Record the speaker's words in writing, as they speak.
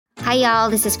Hi, y'all.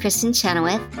 This is Kristen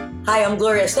Chenoweth. Hi, I'm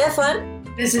Gloria Stefan.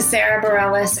 This is Sarah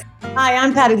Bareilles. Hi,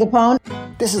 I'm Patti LuPone.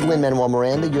 This is Lin-Manuel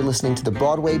Miranda. You're listening to the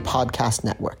Broadway Podcast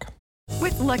Network.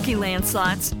 With Lucky Land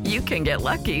Slots, you can get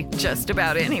lucky just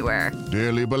about anywhere.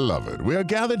 Dearly beloved, we are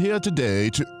gathered here today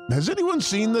to... Has anyone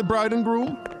seen the bride and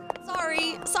groom?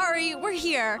 Sorry, we're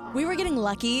here. We were getting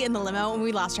lucky in the limo and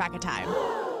we lost track of time.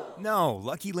 No,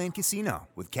 Lucky Land Casino,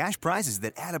 with cash prizes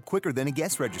that add up quicker than a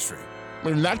guest registry.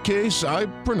 In that case, I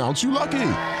pronounce you lucky.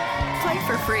 Play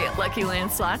for free at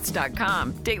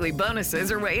LuckyLandSlots.com. Daily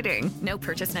bonuses are waiting. No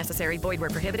purchase necessary. Void where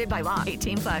prohibited by law.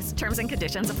 18+. Terms and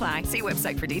conditions apply. See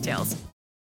website for details.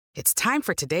 It's time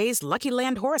for today's Lucky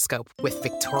Land horoscope with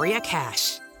Victoria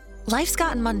Cash. Life's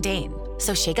gotten mundane,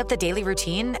 so shake up the daily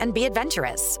routine and be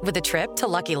adventurous with a trip to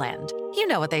Lucky Land. You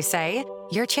know what they say.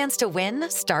 Your chance to win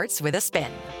starts with a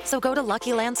spin. So go to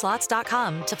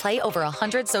LuckyLandSlots.com to play over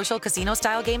 100 social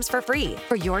casino-style games for free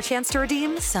for your chance to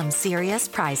redeem some serious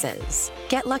prizes.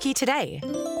 Get lucky today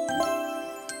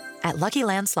at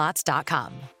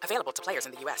LuckyLandSlots.com. Available to players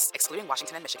in the U.S., excluding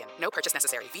Washington and Michigan. No purchase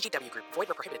necessary. VGW Group. Void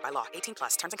where prohibited by law.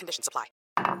 18+. Terms and conditions apply.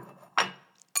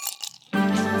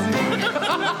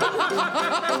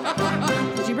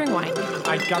 Did you bring wine?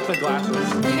 I got the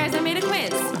glasses. You guys, I made a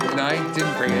quiz. No, I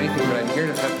didn't bring anything, but I'm here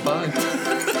to have fun.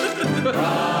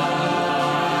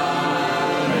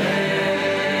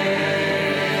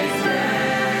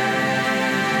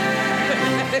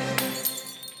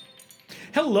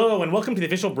 Hello, and welcome to the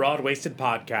official Broad-Wasted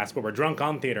podcast, where we're drunk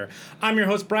on theater. I'm your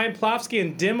host, Brian Plofsky,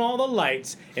 and dim all the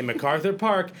lights in MacArthur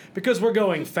Park because we're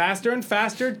going faster and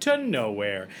faster to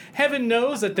nowhere. Heaven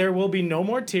knows that there will be no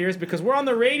more tears because we're on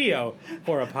the radio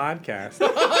or a podcast.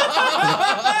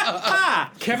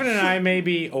 Kevin and I may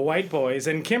be white boys,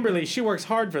 and Kimberly, she works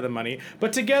hard for the money,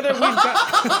 but together we've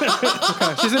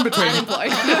got... She's in between. She's in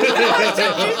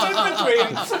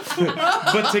between.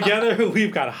 But together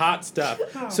we've got hot stuff.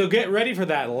 So get ready for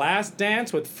that last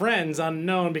dance with friends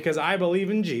unknown because I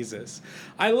believe in Jesus.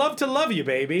 I love to love you,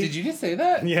 baby. Did you just say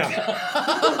that?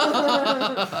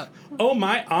 Yeah. Oh,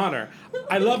 my honor.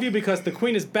 I love you because the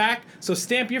queen is back, so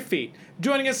stamp your feet.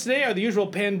 Joining us today are the usual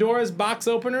Pandora's box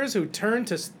openers who turned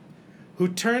to...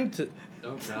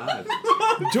 Oh, God.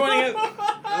 Joining us...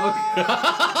 Oh,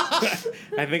 God.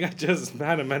 I think I just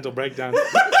had a mental breakdown.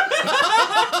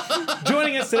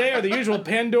 Joining us today are the usual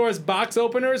Pandora's box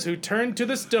openers who turned to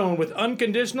the stone with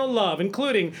unconditional love,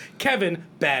 including Kevin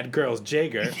Bad Girls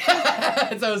Jager.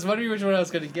 Yes, I was wondering which one I was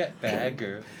going to get. Bad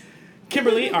Girl.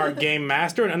 Kimberly, our game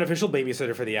master and unofficial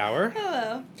babysitter for the hour.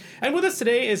 Hello. And with us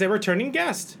today is a returning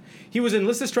guest. He was in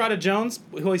Lysistrata Jones,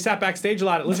 who he sat backstage a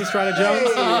lot at Lysistrata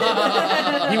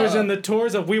Jones. He was in the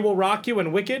tours of We Will Rock You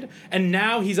and Wicked, and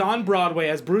now he's on Broadway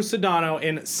as Bruce Sedano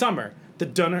in Summer, the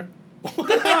Dunner...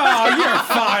 Oh, you're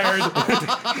fired.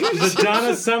 The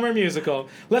Donna Summer Musical.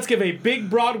 Let's give a big,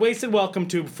 broad-waisted welcome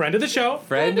to friend of the show.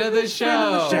 Friend of the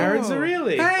show. Jared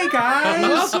Zerilli. Hey, guys.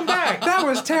 Welcome back. That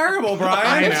was terrible,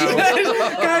 Brian. I know.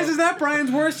 Guys, is that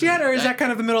Brian's worst yet, or is that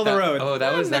kind of the middle of the road? Oh,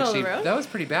 that was middle of actually... the road. That was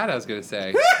pretty bad, I was going to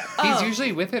say. He's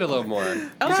usually with it a little more.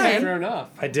 Okay. He's thrown off.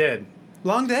 I did.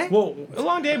 Long day? Well, a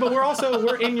long day, but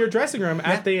we're in your dressing room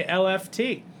at the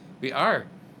LFT. We are.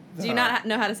 Do you not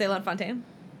know how to say L'Enfantin?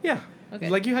 Yeah. Okay.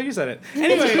 Like how you said it.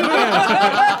 Anyway, you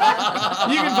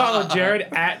can follow Jared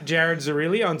at Jared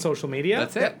Zerilli on social media.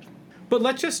 That's it. But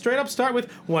let's just straight up start with,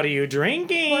 what are you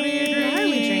drinking? What are you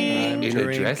drinking? In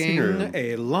a dressing room.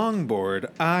 A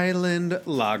Longboard Island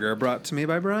Lager brought to me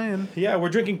by Brian. Yeah, we're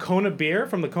drinking Kona beer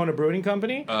from the Kona Brewing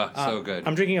Company. So good.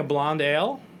 I'm drinking a blonde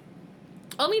ale.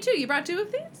 Oh, me too. You brought two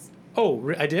of these?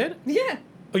 Oh, I did? Yeah.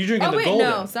 Oh, you're drinking Oh, the wait, golden.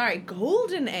 no. Sorry.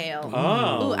 Golden ale.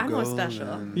 Oh. Ooh, I'm more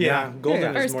special. Yeah,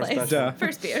 golden is First more place. special.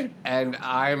 First beer. And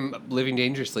I'm living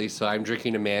dangerously, so I'm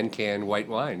drinking a man can white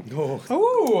wine. Oh.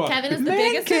 Ooh. Kevin is the man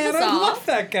biggest can. of us I all. love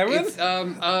that, Kevin. It's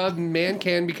a man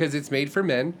can because it's made for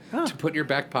men to put in your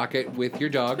back pocket with your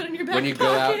dog Put in your back when you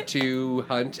go pocket. out to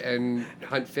hunt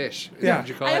fish. Is Yeah. that what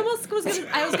you call I it? almost was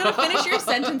gonna finish your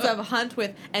sentence of hunt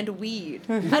with and weed.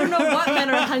 I don't know what men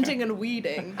are hunting and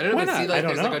weeding. I don't know, Why but see, not? like, I don't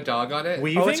there's know. like a dog on it.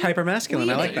 Weaving? Oh, it's hyper masculine.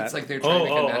 I like that. It's like they're trying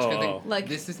to make a masculine oh. thing. Like-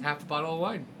 This is half a bottle of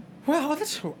wine. Well,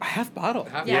 that's a half bottle.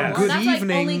 Half Yeah, bottle of well, wine. that's Good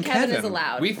like only evening, Kevin is Kevin.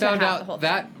 allowed. We to found have the whole out thing.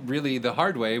 that really the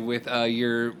hard way with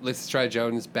your Lysistrata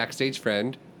Jones backstage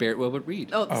friend, Barrett Wilbert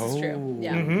Reed. Oh, this is true.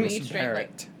 Yeah, Mhm. we each drank like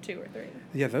Barrett. 2 or 3.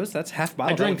 Yeah, that's half I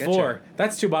bottle. drank That'll 4. get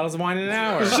That's 2 bottles of wine in an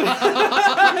hour. you.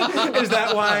 Is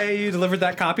that why you delivered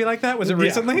that copy like that? Was it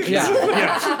recently?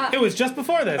 Yeah. It was just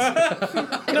before this.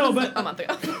 No, but A month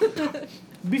ago.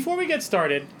 before we get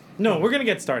started, no, we're going to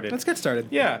get started. Let's get started.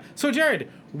 Yeah. So, Jared,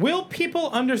 will people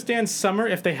understand summer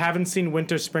if they haven't seen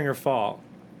winter, spring, or fall?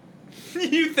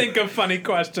 You think of funny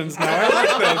questions now. I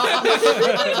like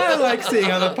this. I like seeing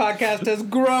how the podcast has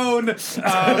grown.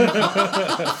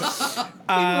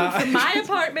 From my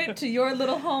apartment to your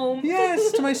little home.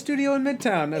 Yes, to my studio in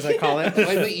Midtown, as I call it.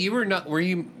 Wait, you were not? Were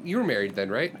you were married then,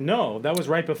 right? No, that was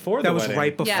right before the wedding. That was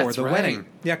right before Yeah, the right. wedding.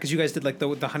 Yeah, because you guys did like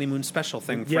the honeymoon special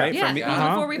thing, Yeah. right? Yeah, From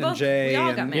before we and both Jay we all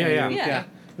and- got married. Yeah.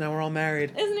 Now we're all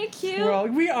married. Isn't it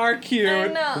cute? We are cute. I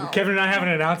know. Kevin and I have an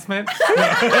announcement.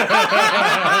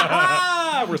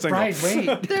 We're single. Right,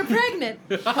 wait. They're pregnant.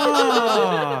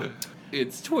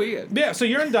 It's twins. Yeah, so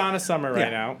you're in Donna Summer right Yeah.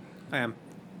 now. I am.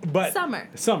 But Summer.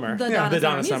 The Donna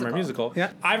Donna Summer Summer musical.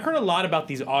 Yeah. I've heard a lot about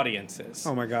these audiences.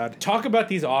 Oh my God. Talk about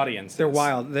these audiences. They're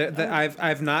wild.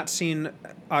 I've not seen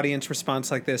audience response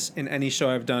like this in any show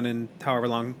I've done in however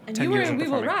long, And 10 you were years in of We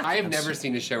Will performing. Rock. I have never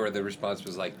seen a show where the response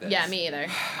was like this. Yeah, me either.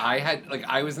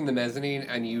 I was in the mezzanine,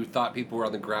 and you thought people were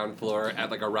on the ground floor at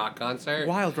like a rock concert.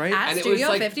 Wild, right? At And it Studio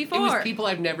was like 54. it was people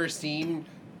I've never seen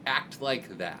act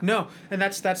like that. No, and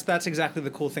that's exactly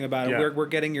the cool thing about it. Yeah. We're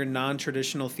getting your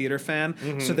non-traditional theater fan,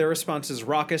 so their response is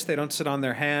raucous. They don't sit on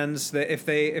their hands. If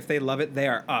they love it, they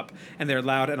are up and they're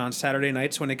loud. And on Saturday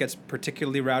nights when it gets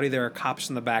particularly rowdy, there are cops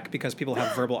in the back because people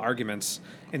have verbal arguments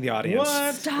in the audience.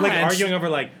 What? Stop. Like And arguing over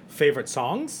like favorite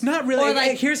songs? Not really. Or,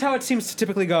 like- Here's how it seems to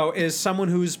typically go: is someone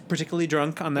who's particularly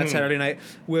drunk on that Hmm. Saturday night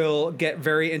will get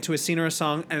very into a scene or a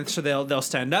song, and so they'll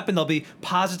stand up and they'll be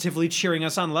positively cheering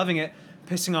us on, loving it,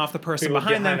 pissing off the person People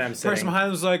behind them. behind them The person sitting. behind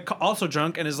them is like also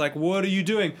drunk and is like, "What are you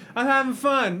doing? I'm having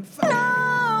fun.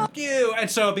 Fuck you!" And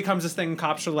so it becomes this thing.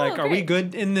 Cops are like, Oh, "Are we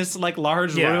great. good in this like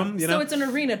large Yeah. room?" You know. So it's an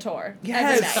arena tour.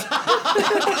 Yes.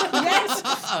 Every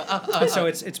night. And so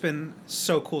it's been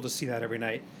so cool to see that every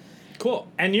night. Cool.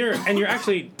 And you're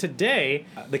actually today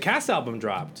the Cast album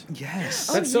dropped. Yes.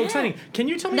 That's so yeah. exciting. Can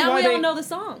you tell me Now why we they all know the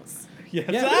songs. Yes.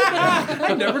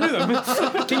 I never knew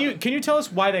them. Can you tell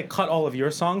us why they cut all of your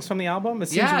songs from the album? It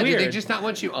seems Yeah, weird. did they just not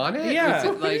want you on it? Yeah. Was it,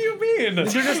 What do like, you mean? They're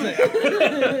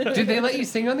just, did they let you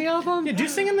sing on the album? do you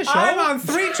sing in the show? I'm on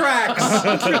 3 tracks.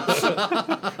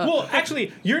 Well,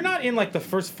 actually, you're not in like the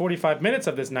first 45 minutes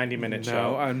of this 90-minute show.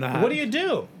 No, I'm not. What do you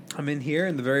do? I'm in here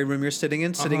in the very room you're sitting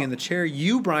in, sitting in the chair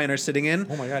you, Brian, are sitting in.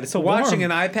 Oh my God, it's so watching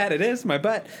warm. an iPad. It is my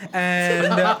butt, and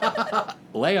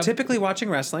Layup. typically watching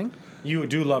wrestling. You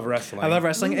do love wrestling. I love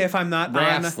wrestling. If I'm not on,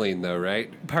 Wrestling, though, right?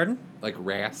 pardon. Like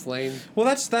wrestling. Well,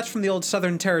 that's from the old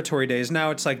Southern Territory days. Now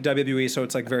it's like WWE, so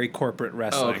it's like very corporate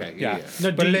wrestling. okay. Yeah, yeah.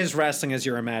 No, but do it you- is wrestling as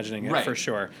you're imagining it Right. for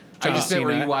sure. I just meant, were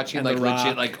Cena you watching and like The legit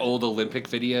Rock. like old Olympic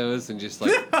videos and just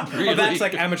like really? Oh, that's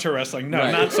like amateur wrestling. No,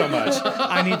 Right. not so much.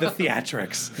 I need the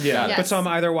theatrics. Yeah. Yes. But so I'm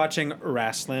either watching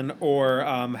wrestling or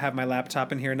have my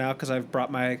laptop in here now because I've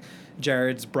brought my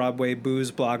Jared's Broadway Booze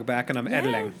blog back and I'm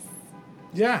editing.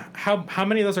 Yeah. How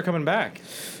many of those are coming back?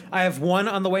 I have one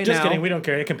on the way Just now. kidding. We don't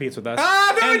care. It competes with us.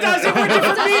 Ah, no, it doesn't. We're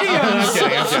different mediums.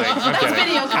 I'm kidding.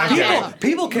 Video content.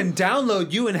 People can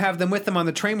download you and have them with them on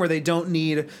the train where they don't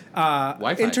need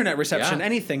Wi-Fi. internet reception, Yeah.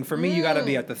 anything. For me, you got to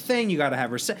be at the thing. You got to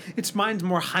have It's mine's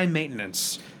more high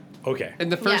maintenance. Okay.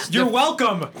 And the first, You're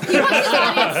welcome. You want the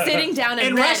audience sitting down and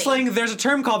In ready. wrestling, there's a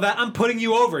term called that. I'm putting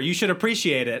you over. You should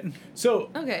appreciate it. So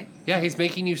Okay. yeah, he's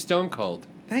making you stone cold.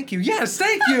 Thank you. Yes,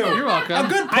 thank you. You're welcome. A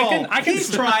good pull. I can He's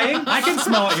trying. I can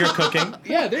smell what you're cooking.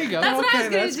 Yeah, there you go. That's what I was Okay,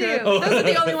 going that's to do. good. Oh. Those are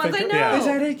the only ones I know. Yeah. Is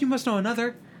that it? You must know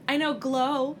another. I know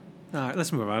Glow. All right,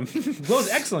 let's move on. Glow's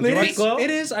excellent. Do you It like is. Glow? It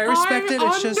is. I respect it.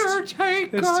 It's just.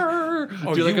 Undertaker.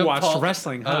 Oh, Do you like a watched Paul-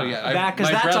 wrestling, huh? Oh yeah, Because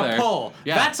my that's brother. a pull.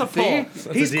 Yeah. That's a See? pull. That's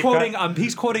He's a deep quoting. cut.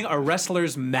 He's quoting a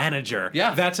wrestler's manager.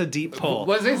 Yeah. That's a deep pull.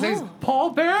 Was his name Paul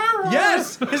Bear?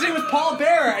 Yes, his name was Paul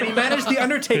Bearer, and he managed the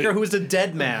Undertaker, who was a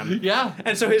dead man. Yeah.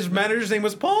 And so his manager's name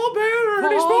was Paul Bearer,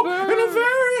 and he Paul spoke Bearer. in a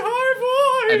very high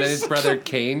voice. And then his brother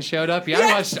Kane showed up. Yeah, I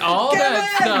Yes, watched all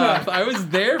that Kevin! stuff. I was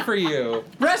there for you.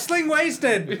 Wrestling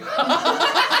wasted.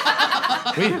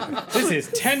 This is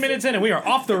 10 minutes in and we are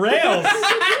off the rails.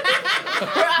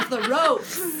 We're off the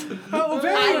ropes. Oh,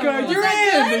 very good. Was You're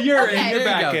that in. good? You're Okay. in. You're There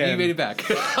back you go. in. You made it back.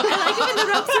 I like it when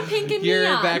the ropes are pink and You're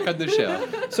neon. back on the show.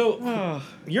 So,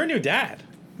 you're a new dad.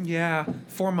 Yeah,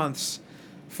 4 months.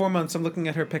 4 months. I'm looking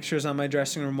at her pictures on my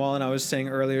dressing room wall, and I was saying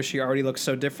earlier she already looks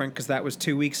so different because that was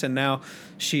 2 weeks, and now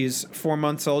she's 4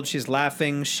 months old. She's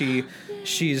laughing.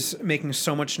 She's making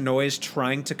so much noise,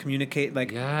 trying to communicate.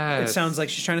 Like Yes. it sounds like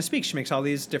she's trying to speak. She makes all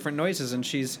these different noises, and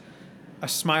she's a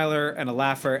smiler and a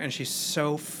laugher, and she's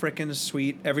so freaking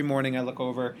sweet. Every morning I look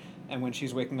over, and when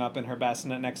she's waking up in her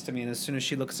bassinet next to me, and as soon as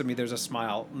she looks at me, there's a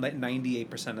smile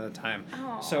 98% of the time.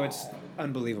 So it's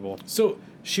unbelievable. So,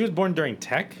 she was born during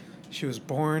tech? She was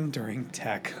born during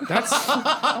tech. That's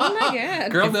Oh my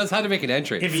god. Girl knows how to make an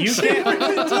entrance. if you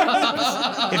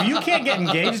can't get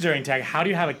engaged during tech, how do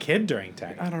you have a kid during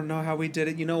tech? I don't know how we did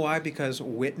it. You know why? Because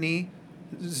Whitney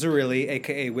Zerilli,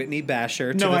 a.k.a. Whitney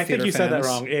Basher, to No, the I think theater you said that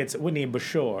fans, wrong. It's Whitney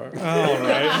Bashore. Oh,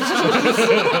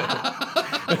 right.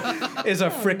 is a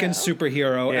frickin'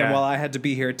 superhero. Yeah. And while I had to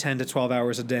be here 10 to 12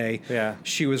 hours a day, Yeah.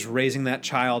 she was raising that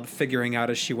child, figuring out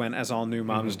as she went, as all new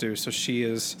moms do. So she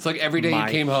is. It's like every day you my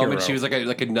came home and hero. she was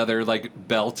like another like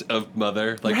belt of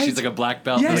mother. Like Right? she's like a black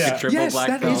belt, Yes, like a triple yes, black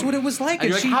that belt. is what it was like. And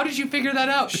you're And like, how did you figure that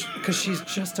out? Because she's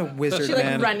just a wizard, She like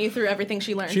man. run you through everything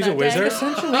she learned. She's that a wizard? Day.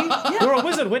 Essentially, You're a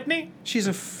wizard, Whitney. she's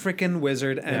a freaking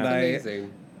wizard, and Yeah.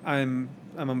 Amazing. I'm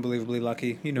unbelievably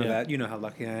lucky. You know Yeah. that. You know how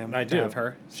lucky I am I to do. have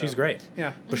her. She's So, great.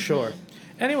 Yeah. Bashore.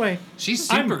 Anyway, She's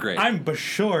super great. I'm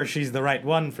sure she's the right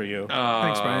one for you.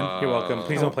 Thanks, Brian. You're welcome.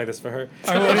 Please don't play this for her.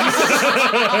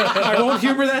 I won't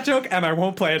humor that joke, and I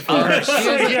won't play it for her.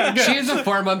 She is a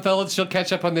 4-month-old. She'll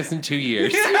catch up on this in 2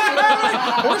 years.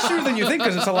 More sure than you think,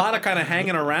 because it's a lot of kind of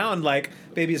hanging around, like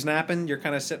baby's napping, you're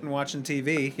kind of sitting watching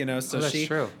TV, you know. So Oh, that's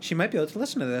true. she might be able to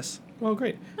listen to this. Well,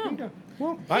 great.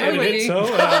 Well, I Hey, edited Whitney. it,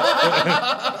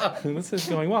 so this is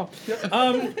going well.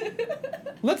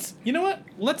 Let's. You know what?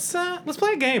 Let's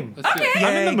play a game. Let's do it.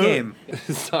 I'm in the mood. Game.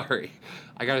 Sorry,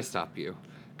 I gotta stop you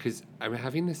because I'm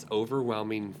having this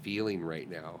overwhelming feeling right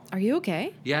now. Are you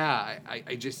okay? Yeah,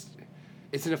 I just,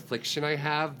 it's an affliction I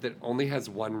have that only has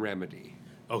one remedy.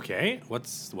 Okay.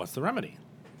 What's the remedy?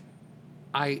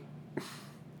 I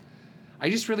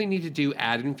just really need to do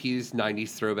ad-infused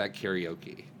 90s throwback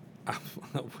karaoke.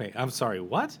 Wait, I'm sorry.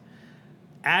 What?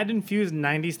 Ad-infused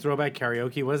 90s throwback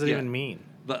karaoke? What does it Yeah. even mean?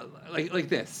 Like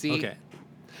this, see? Okay.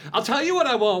 I'll tell you what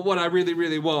I want, what I really,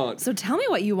 really want. So tell me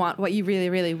what you want, what you really,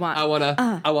 really want. I wanna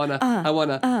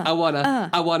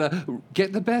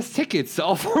get the best tickets to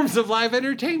all forms of live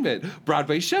entertainment,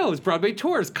 Broadway shows, Broadway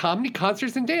tours, comedy,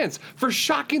 concerts, and dance for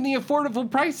shockingly affordable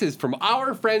prices from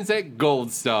our friends at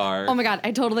Gold Star. Oh my god,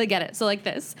 I totally get it. So like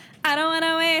this. I don't want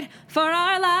to wait for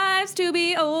our lives to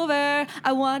be over.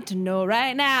 I want to know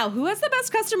right now who has the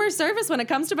best customer service when it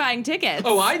comes to buying tickets.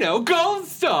 Oh, I know, Gold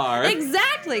Star.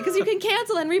 Exactly, because you can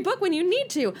cancel and rebook when you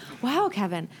need to. Wow,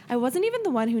 Kevin, I wasn't even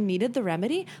the one who needed the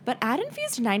remedy, but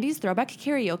ad-infused 90s throwback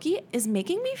karaoke is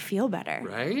making me feel better.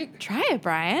 Right? Try it,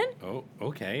 Brian. Oh,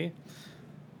 okay.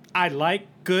 I like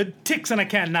good ticks and I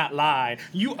cannot lie.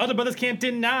 You other brothers can't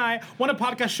deny. When a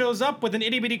podcast shows up with an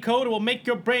itty bitty code, it will make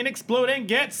your brain explode and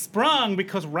get sprung.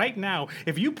 Because right now,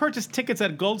 if you purchase tickets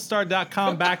at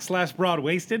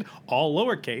goldstar.com/broadwasted, all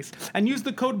lowercase, and use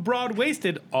the code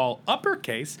broadwasted, all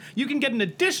uppercase, you can get an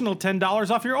additional $10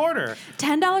 off your order.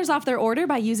 $10 off their order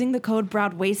by using the code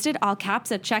broadwasted, all caps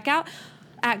at checkout,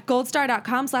 at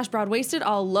goldstar.com/broadwasted,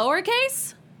 all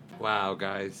lowercase. Wow,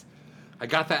 guys. I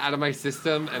got that out of my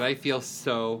system, and I feel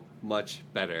so much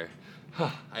better.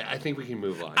 I think we can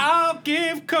move on. I'll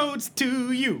give codes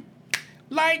to you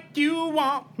like you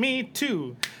want me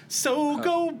to. So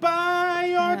go buy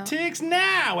your tickets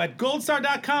now at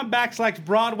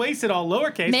goldstar.com/broadwasted, all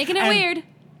lowercase. Making it And- weird.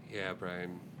 Yeah,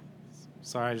 Brian.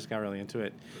 Sorry, I just got really into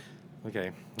it.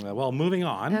 Okay, well, moving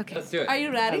on. Okay. Let's do it. Are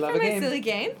you ready love for a my game. silly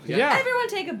game? Yeah. Everyone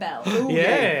take a bell.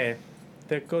 Yeah.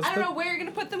 There goes I the... don't know where you're going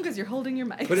to put them because you're holding your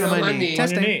mic. Put it On on my my knee. knee. On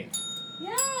Testing. your knee.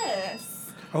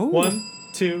 Yes. Oh. 1,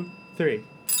 2, 3.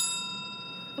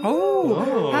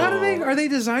 Oh. How are they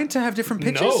designed to have different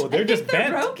pitches? No, they're just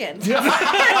They're bent. broken. You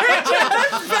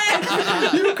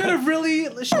could have really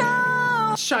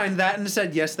shined that and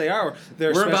said, yes, they are.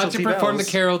 They're We're about to specialty perform bells.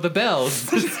 the Carol of the Bells.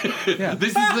 This is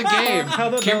the game. How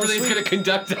the bells Kimberly's swing. going to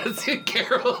conduct us in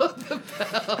Carol of the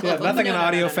Bells. Yeah, nothing an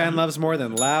audio fan loves more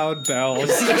than loud bells.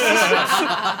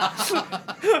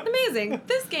 Amazing.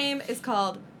 This game is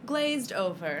called Glazed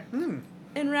Over.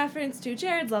 In reference to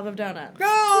Jared's love of donuts.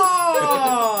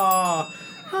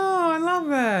 Oh, I love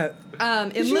that.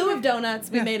 In lieu of donuts,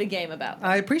 we made a game about them.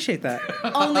 I appreciate that.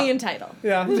 Only in title.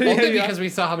 Yeah. Only because we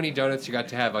saw how many donuts you got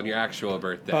to have on your actual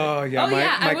birthday. Oh yeah, Oh,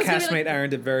 yeah, I my was gonna be castmate like- Aaron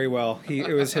did very well.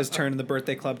 It was his turn in the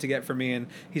birthday club to get for me, and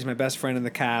he's my best friend in the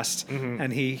cast.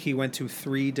 And he went to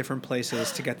 3 different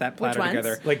places to get that platter ones?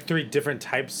 together. Like 3 different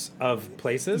types of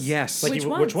places? Yes. Like Which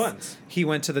which ones? ones? He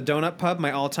went to the Donut Pub,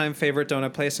 my all-time favorite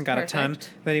donut place, and got a ton.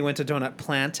 Perfect. Then he went to Donut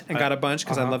Plant and got a bunch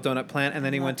because I love Donut Plant. And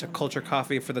then he went to Culture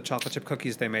Coffee for the chocolate chip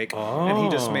cookies they make. And he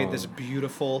just made this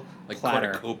beautiful like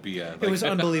platter. cornucopia. It was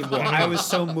unbelievable. I was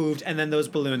so moved. And then those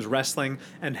balloons, wrestling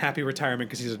and happy retirement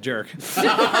because he's a jerk.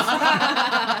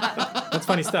 That's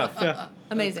funny stuff. Yeah.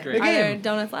 Amazing. great. Are there Game.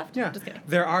 donuts left? Yeah. Just kidding.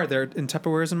 They're in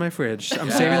Tupperwares in my fridge. I'm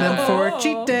saving them for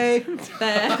cheat day.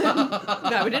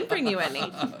 No, we didn't bring you any.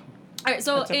 All right,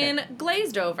 so That's okay. in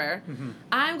Glazed Over,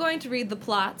 I'm going to read the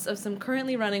plots of some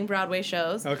currently running Broadway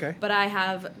shows. Okay. But I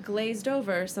have glazed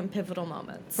over some pivotal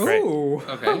moments. Ooh.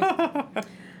 Okay.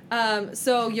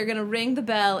 So you're going to ring the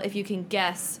bell if you can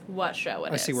guess what show it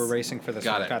is. I see we're racing for this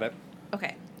Got one. it. Got it.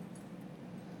 Okay.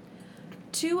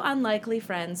 Two unlikely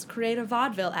friends create a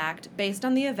vaudeville act based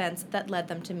on the events that led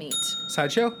them to meet.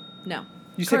 Sideshow? No.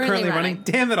 You said currently running?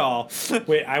 Damn it all.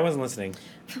 Wait, I wasn't listening.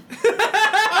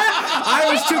 I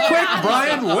was too quick,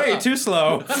 Brian. Way too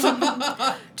slow.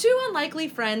 Two unlikely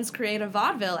friends create a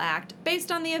vaudeville act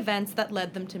based on the events that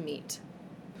led them to meet.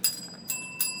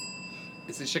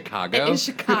 Is it Chicago? It is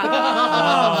Chicago.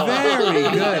 Oh, very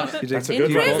good. That's a In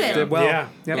good one. prison. Did well. Yeah,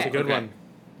 that's a good Okay. one.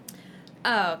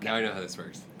 Oh, okay. Now I know how this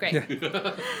works. Great.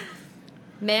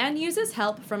 Man uses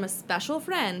help from a special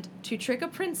friend to trick a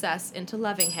princess into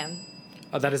loving him.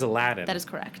 Oh, that is Aladdin. That is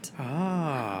correct.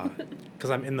 Ah, because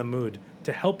I'm in the mood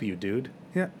to help you, dude.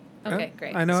 Yeah. Okay,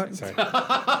 great. I know it. Sorry.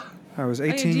 I was do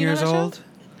you 18 know years that show? old.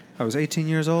 I was 18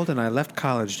 years old, and I left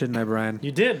college, didn't I, Brian?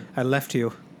 You did. I left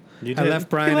you. You I did. left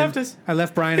Brian. He left us. I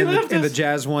left Brian He in left the us.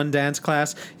 Jazz 1 dance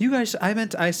class. You guys,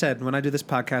 I said when I do this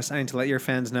podcast, I need to let your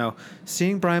fans know.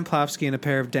 Seeing Brian Plofsky in a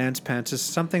pair of dance pants is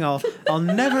something I'll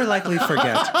never likely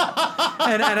forget.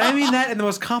 And I mean that in the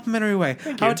most complimentary way.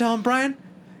 I would tell him, Brian,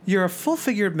 you're a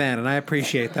full-figured man, and I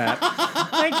appreciate that.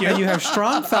 Thank you. And you have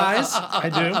strong thighs. I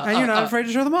do. And you're not afraid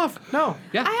to show them off. No.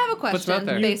 Yeah. I have a What's about question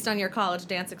there? based on your college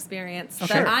dance experience that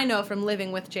Sure. I know from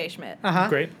living with Jay Schmidt. Uh-huh.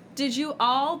 Great. Did you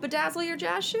all bedazzle your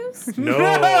jazz shoes? No.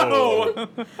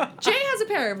 Jay has a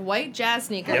pair of white jazz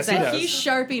sneakers Yes, he that does. he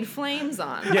sharpied flames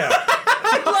on. Yeah.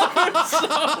 That's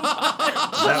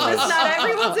not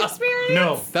everyone's experience.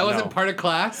 No. That wasn't no. part of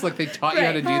class? Like they taught you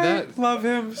how to do that? Love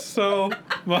him so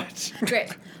much. Great.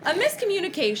 A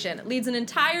miscommunication leads an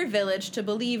entire village to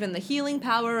believe in the healing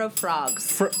power of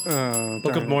frogs.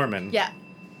 Book of Mormon. Yeah.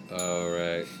 All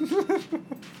right.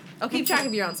 I'll keep track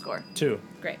of your own score. 2.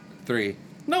 Great. 3.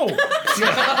 No. You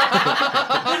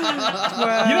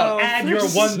don't add your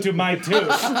 1 to my 2.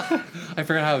 I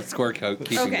forgot how score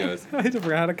keeping Okay. goes. I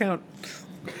forgot how to count.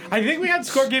 I think we had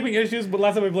score keeping issues, but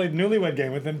last time we played Newlywed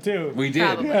Game with him too. We did.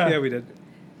 Probably. Yeah, we did.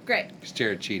 Great.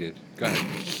 Jared cheated. Go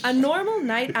ahead. A normal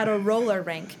night at a roller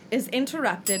rink is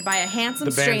interrupted by a handsome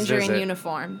The band's stranger in visit.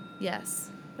 uniform. Yes.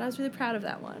 But I was really proud of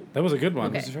that one. That was a good one.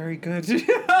 Okay. It's very good.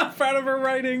 Proud of her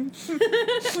writing.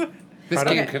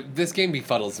 This game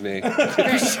befuddles me.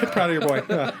 Proud of your boy.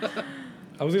 Yeah.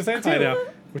 I was gonna say it too. I know.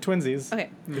 We're twinsies. Okay.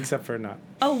 Except for not.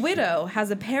 A widow has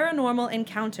a paranormal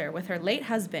encounter with her late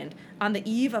husband on the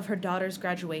eve of her daughter's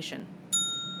graduation.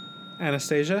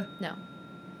 Anastasia? No.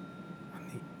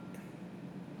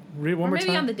 Read it one Or more maybe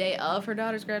time. on the day of her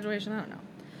daughter's graduation. I don't know.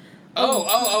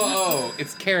 Oh.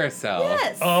 It's Carousel.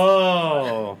 Yes.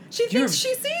 Oh. She thinks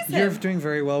she sees him. You're doing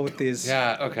very well with these.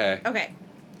 Yeah, okay. Okay.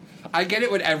 I get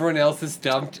it when everyone else is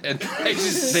stumped and I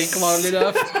just think long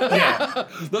enough. Yeah.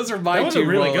 Those are my That was two a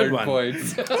really good roller one.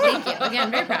 points. Thank you. Again,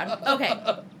 very proud. Okay.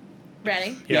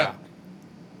 Ready? Yeah.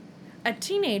 A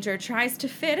teenager tries to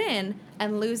fit in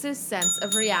and loses sense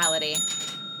of reality.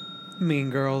 Mean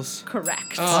Girls.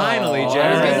 Correct. Finally, I was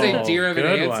Jared. going to say Dear Evan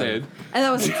Good one. Hansen. And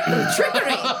that was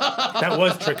trickery. That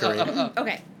was trickery.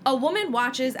 Okay. A woman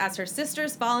watches as her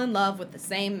sisters fall in love with the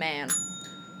same man.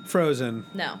 Frozen.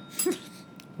 No.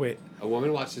 Wait. A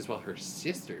woman watches while her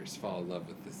sisters fall in love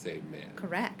with the same man.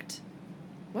 Correct.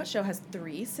 What show has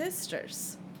 3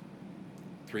 sisters?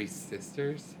 3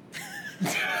 sisters?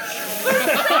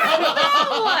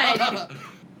 That one!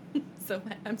 So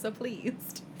I'm so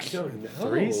pleased. I don't know.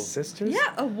 3 sisters?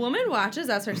 Yeah, a woman watches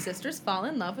as her sisters fall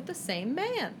in love with the same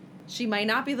man. She might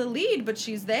not be the lead, but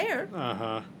she's there.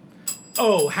 Uh-huh.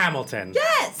 Oh, Hamilton.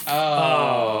 Yes!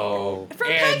 Oh. From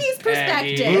And Peggy's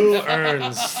perspective. Blue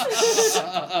Earns.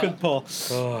 Good pull.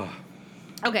 Oh.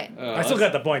 Okay. I still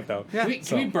got the point though. Yeah.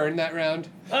 Can we burn that round?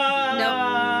 No. He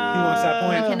wants that You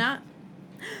point. cannot.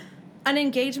 An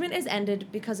engagement is ended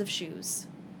because of shoes.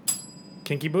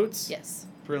 Kinky Boots? Yes.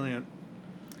 Brilliant.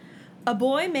 A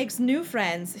boy makes new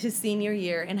friends his senior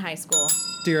year in high school.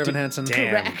 Dear Evan Hansen. Damn.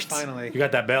 Correct. Finally. You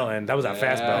got that bell in. That was a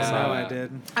fast bell Yeah. I know sound. I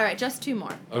did. All right, just 2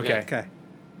 more. Okay. Okay.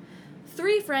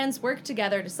 3 friends work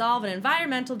together to solve an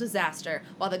environmental disaster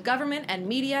while the government and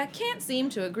media can't seem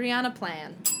to agree on a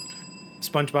plan.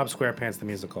 SpongeBob SquarePants the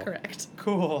musical. Correct.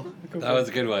 Cool. That was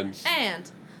a good one. And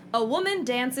a woman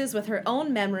dances with her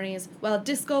own memories while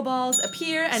disco balls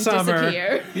appear and Summer.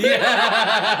 disappear. Thank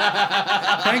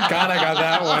God I got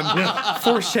that one.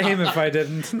 For shame if I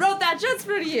didn't. Wrote that just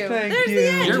for you. Thank There's you. the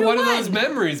end. You're You one of won. those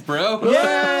memories, bro.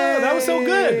 Yeah, that was so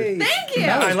good. Thank you.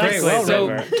 I like great. Well Slave So,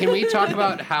 River. can we talk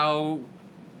about how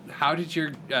did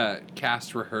your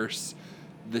cast rehearse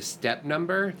the step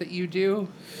number that you do.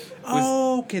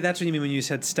 Oh, okay, that's what you mean when you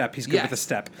said step. He's good with a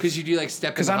step. Because you do like step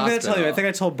in Because the I'm going to tell you, I hospital. think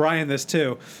I told Brian this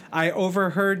too. I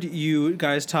overheard you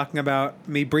guys talking about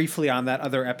me briefly on that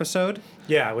other episode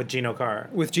Yeah, with Gino Carr.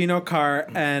 with Gino Carr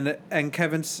and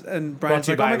Kevin's and Brian's Brought like,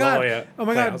 to you oh my by god, Loya oh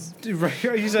my god. Playhouse. Right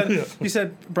here, he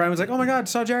said Brian was like, oh my god,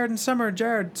 saw Jared in summer.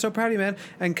 Jared, so proud of you, man.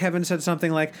 And Kevin said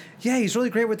something like, yeah, he's really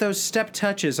great with those step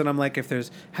touches. And I'm like,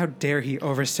 how dare he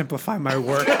oversimplify my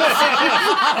work?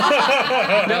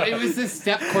 No, it was the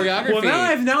step choreography.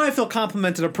 Well, now I feel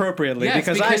complimented appropriately Yes,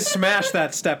 because I smashed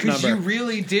that step Because number. you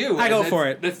really do. I and go that's- for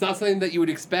it. That's not something that you would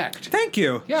expect. Thank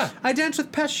you. Yeah. I dance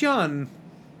with Passion.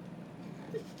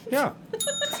 Yeah.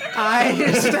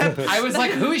 I was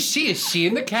like, who is she? Is she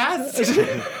in the cast?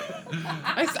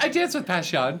 I dance with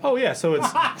Passion. Oh, yeah, so it's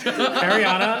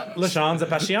Ariana LaChanze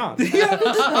Passion.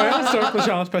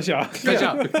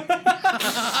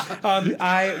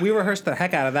 We rehearsed the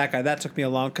heck out of that guy. That took me a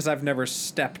long because I've never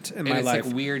stepped in And my it's life.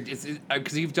 like weird. It's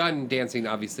because you've done dancing,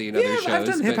 obviously, in other Yeah, shows. I've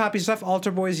done but- hip hoppy stuff,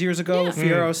 Altar Boys years ago, Yeah.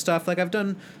 Fiero stuff. Like I've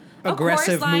done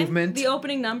aggressive Chorus line, movement. The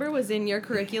opening number was in your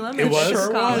curriculum. It at was.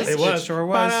 college. It was. It sure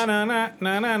was. Yeah, I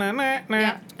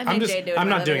I'm made just. Jay do it I'm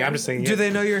not rather doing it. than- I'm just singing Do it. they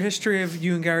know your history of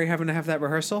you and Gary having to have that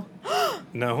rehearsal?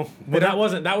 No. Well, that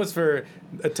wasn't. That was for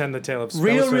Attend the Tale of.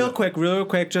 Real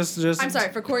quick. Just. I'm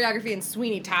sorry, for choreography and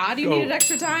Sweeney Todd, you Oh. needed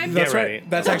extra time? That's Get right. ready.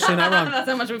 That's actually not wrong. That's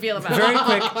how much we feel about it. Very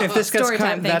quick, if this gets Story cut,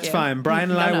 time, thank that's you. fine.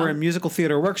 Brian and I No. were in musical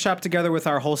theater workshop together with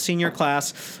our whole senior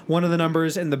class. One of the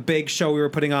numbers in the big show we were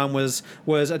putting on was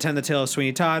Attend the Tale of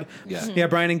Sweeney Todd. Yeah. Yeah,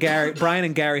 Brian and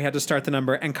Gary had to start the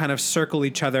number and kind of circle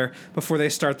each other before they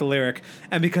start the lyric.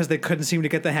 And because they couldn't seem to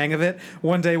get the hang of it,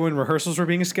 one day when rehearsals were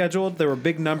being scheduled, there were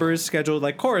big numbers scheduled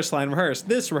like chorus line rehearse,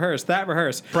 this rehearse, that rehearse.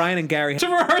 Brian and Gary to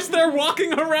rehearse, they're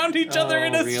walking around each other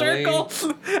in a really? circle.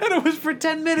 And it was for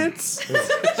 10 minutes.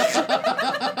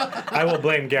 I will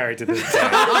blame Gary to this day.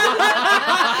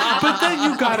 But then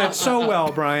you got it so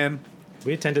well, Brian.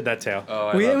 We attended that tale. Oh,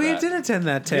 I We love that. did attend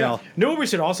that tale. Know what we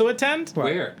should also attend?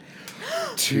 Where?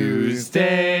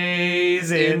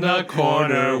 Tuesdays in the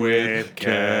corner with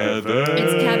Kevin.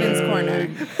 It's Kevin's corner.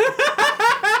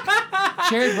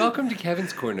 Jared, welcome to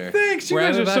Kevin's Corner. Thanks, you where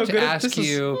guys I'm are about so to good. ask This is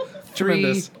you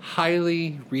tremendous. 3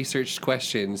 highly researched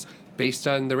questions based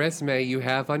on the resume you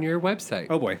have on your website.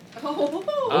 Oh boy.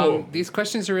 These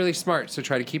questions are really smart, so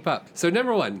try to keep up. So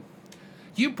number 1,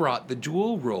 you brought the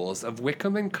dual roles of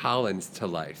Wickham and Collins to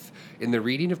life in the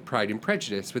reading of Pride and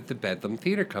Prejudice with the Bedlam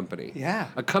Theatre Company. Yeah.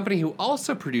 A company who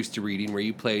also produced a reading where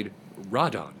you played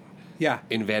Rawdon Yeah.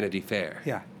 in Vanity Fair.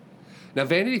 Yeah. Now,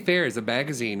 Vanity Fair is a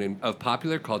magazine of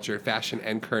popular culture, fashion,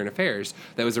 and current affairs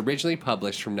that was originally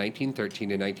published from 1913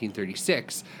 to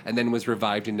 1936 and then was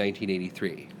revived in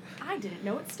 1983. I didn't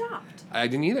know it stopped. I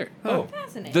didn't either. Oh.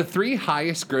 Fascinating. The 3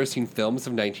 highest grossing films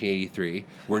of 1983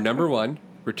 were number 1,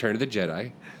 Return of the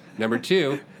Jedi, number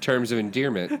 2, Terms of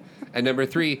Endearment, and number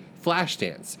 3,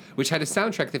 Flashdance, which had a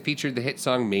soundtrack that featured the hit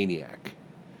song Maniac.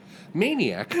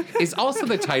 Maniac is also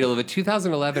the title of a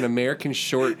 2011 American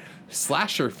short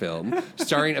slasher film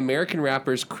starring American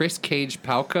rappers Chris Cage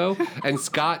Palco and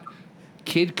Scott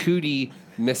Kid Cudi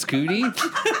Mescudi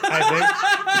I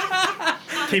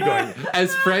think. Keep going.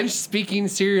 as French-speaking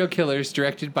serial killers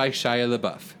directed by Shia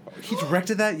LaBeouf. He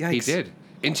directed that? Yikes. He did.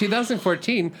 In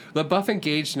 2014, LaBeouf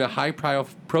engaged in a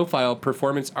high-profile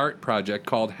performance art project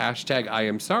called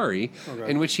 #IamSorry,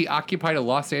 in which he occupied a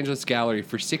Los Angeles gallery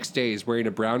for 6 days wearing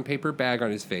a brown paper bag on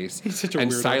his face such a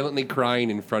and weirdo. silently crying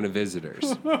in front of visitors.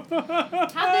 How'd they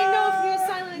know if he was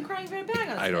silently crying for a bag on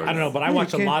his I don't I don't know, but I You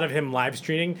watched a can't- lot of him live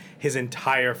streaming his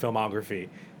entire filmography.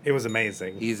 It was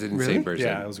amazing. He's an Really? insane person.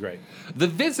 Yeah, it was great. The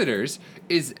Visitors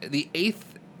is the 8th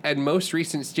and most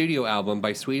recent studio album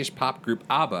by Swedish pop group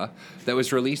ABBA that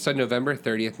was released on November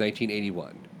 30th,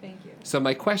 1981. Thank you. So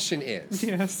my question is,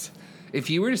 Yes. if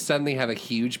you were to suddenly have a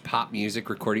huge pop music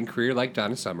recording career like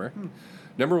Donna Summer,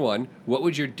 number 1, what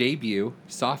would your debut,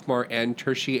 sophomore, and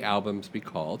tertiary albums be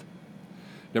called?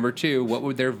 Number 2, what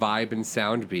would their vibe and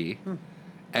sound be?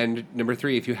 And number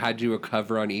 3, if you had to do a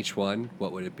cover on each one,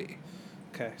 what would it be?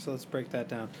 Okay, so let's break that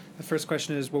down. The first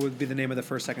question is, what would be the name of the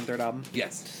first, second, third album?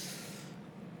 Yes.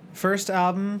 First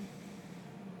album,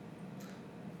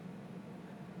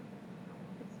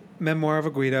 Memoir of a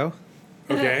Guido.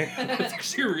 Okay. That's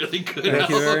actually really good. Thank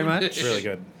you very much. It's really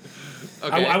good.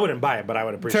 Okay. I wouldn't buy it, but I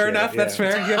would appreciate Fair it. enough, that's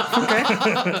fair. Yeah,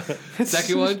 okay.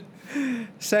 Second one?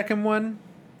 Second one,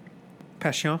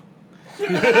 Passion.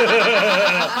 And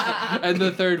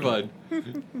the third one?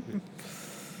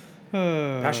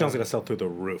 Passion's going to sell through the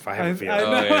roof. I have a feeling. I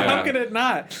know, Oh, yeah. how could it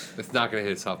not? It's not going to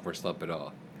hit a sophomore slump at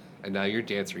all. And now your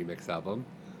dance remix album.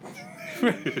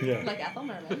 Like Ethel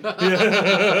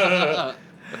Merman.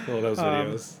 All those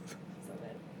videos.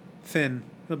 Finn.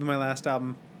 It'll be my last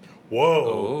album.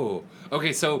 Whoa. Oh.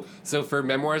 Okay, so for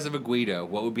Memoirs of a Guido,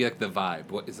 what would be like the vibe?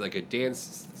 What is like a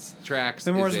dance track?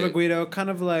 Memoirs of a Guido, kind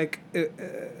of like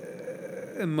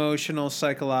emotional,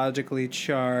 psychologically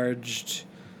charged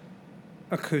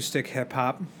acoustic hip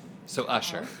hop. So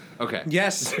Usher. Okay.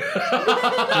 Yes.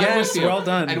 Yes, well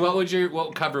done. And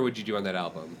what cover would you do on that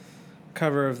album?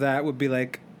 Cover of that would be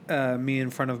like me in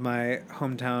front of my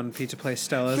hometown pizza place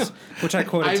Stella's, which I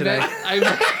quoted today.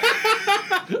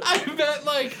 I bet,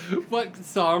 like, what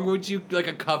song would you, like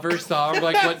a cover song,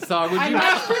 like what song would you...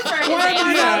 Why am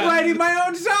I not writing my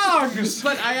own songs?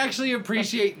 But I actually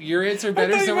appreciate your answer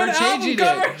better, so we're changing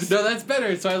it. No, that's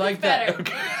better, so I like that.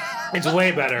 Okay. It's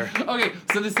way better. Okay,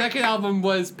 so the second album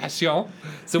was Passion.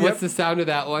 So what's the sound of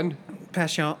that one?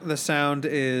 Passion, the sound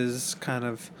is kind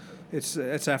of... It's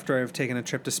after I've taken a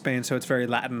trip to Spain, so it's very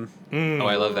Latin. Oh,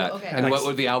 I love that. Okay. And what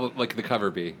would the album, like the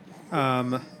cover be?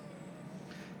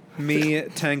 Me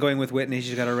tangoing with Whitney.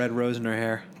 She's got a red rose in her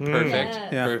hair. Perfect.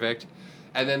 Yeah. Perfect.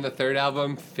 And then the third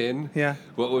album, Finn. Yeah.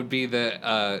 What would be the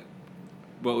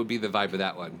vibe of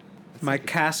that one? My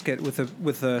casket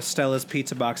with a Stella's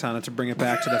pizza box on it to bring it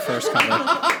back to the first cover.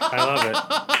 I love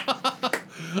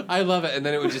it. I love it. And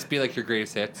then it would just be like your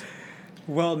greatest hits.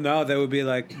 Well, no, that would be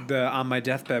like the on my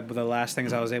deathbed were the last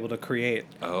things I was able to create.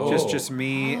 Oh. Just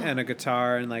me and a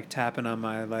guitar and like tapping on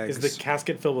my legs. Is the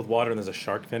casket filled with water and there's a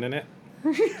shark fin in it?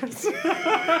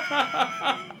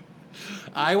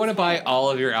 I want to buy all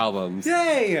of your albums.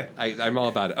 Yay! I'm all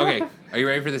about it. Okay, are you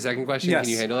ready for the second question? Yes. Can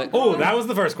you handle it? Oh, that was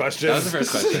the first question. That was the first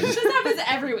question. This happens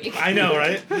every week. I know,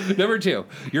 right? Number 2.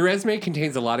 Your resume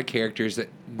contains a lot of characters that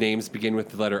names begin with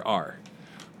the letter R.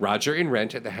 Roger in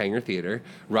Rent at the Hangar Theater,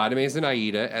 Radames and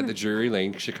Aida at the Drury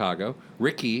Lane, Chicago,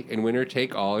 Ricky in Winner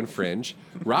Take All and Fringe,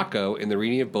 Rocco in the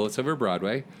reading of Bullets Over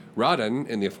Broadway, Rawdon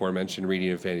in the aforementioned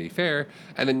reading of Vanity Fair,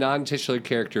 and the non-titular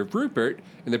character of Rupert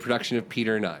in the production of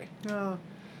Peter and I. Oh.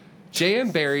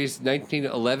 J.M. Barrie's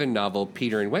 1911 novel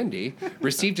Peter and Wendy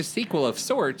received a sequel of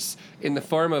sorts in the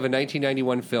form of a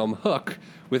 1991 film Hook,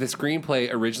 with a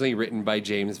screenplay originally written by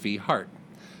James V. Hart.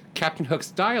 Captain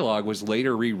Hook's dialogue was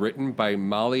later rewritten by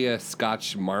Malia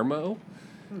Scotch Marmo,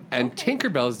 and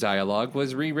Tinkerbell's dialogue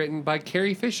was rewritten by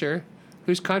Carrie Fisher,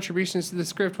 whose contributions to the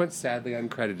script went sadly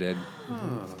uncredited.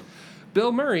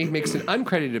 Bill Murray makes an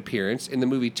uncredited appearance in the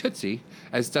movie Tootsie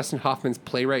as Dustin Hoffman's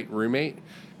playwright roommate,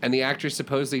 and the actor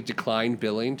supposedly declined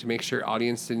billing to make sure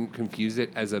audience didn't confuse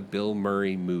it as a Bill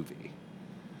Murray movie.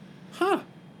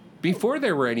 Before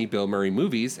there were any Bill Murray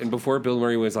movies, and before Bill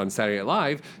Murray was on Saturday Night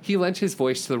Live, he lent his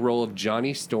voice to the role of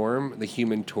Johnny Storm, the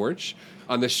Human Torch,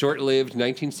 on the short-lived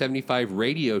 1975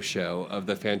 radio show of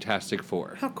the Fantastic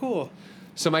Four. How cool.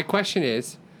 So my question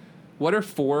is, what are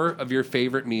 4 of your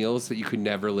favorite meals that you could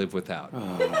never live without?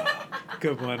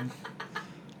 Good one.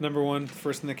 Number 1,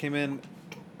 first thing that came in,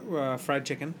 fried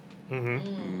chicken.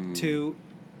 2,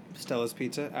 Stella's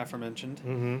Pizza,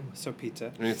 aforementioned. So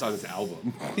pizza. I mean, it's on his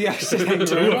album. Yes. 2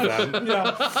 of them.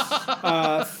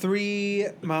 Yeah. 3,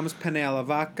 Mom's Penne alla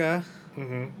Vodka.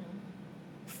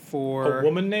 4... A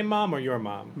woman named Mom or your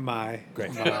mom? My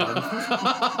Great. mom.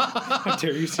 How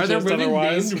dare you Are there suggest women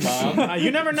otherwise? named Mom?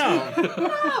 You never know.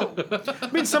 I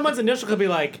mean, someone's initial could be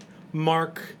like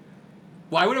Mark.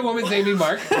 Why would a woman's name be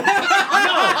Mark? No,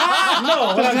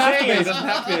 what I'm saying is, doesn't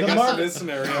have to be. the Mark, this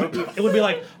scenario. it would be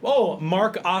like, oh,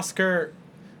 Mark Oscar,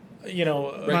 you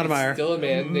know, Not a Meyer. Still a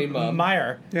man named Mom.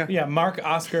 Meyer. Yeah. Mark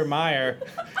Oscar Meyer.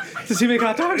 Does he make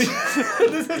hot dogs?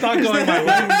 This is not going my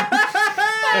way.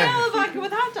 Vodka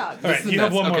with hot dogs. All right, you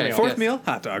have one more Okay. meal. Fourth meal,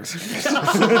 hot dogs.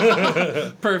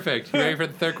 Perfect. You ready for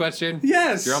the third question?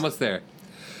 Yes. You're almost there.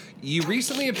 You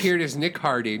recently appeared as Nick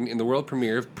Harding in the world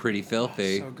premiere of Pretty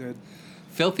Filthy. So good.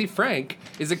 Filthy Frank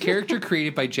is a character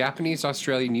created by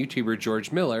Japanese-Australian YouTuber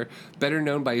George Miller, better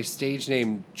known by his stage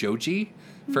name Joji,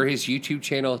 for his YouTube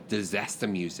channel Disaster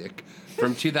Music,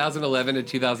 from 2011 to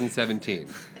 2017.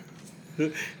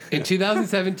 In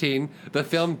 2017, the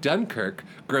film Dunkirk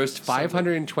grossed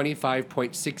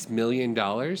 $525.6 million,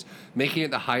 making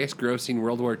it the highest-grossing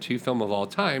World War II film of all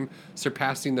time,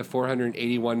 surpassing the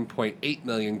 $481.8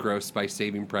 million grossed by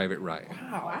Saving Private Ryan.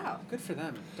 Wow. Good for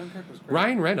them. Dunkirk was great.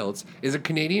 Ryan Reynolds is a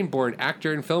Canadian-born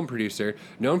actor and film producer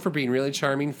known for being really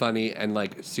charming, funny, and,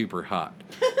 like, super hot.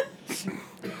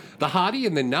 The Hottie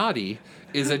and the Naughty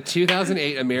is a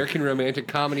 2008 American romantic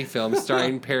comedy film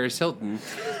starring Paris Hilton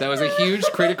that was a huge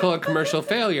critical and commercial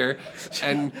failure.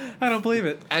 And I don't believe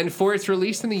it. And for its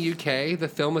release in the UK, the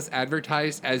film was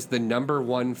advertised as the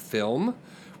 #1 film,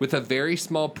 with a very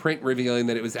small print revealing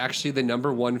that it was actually the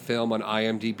 #1 film on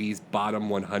IMDb's bottom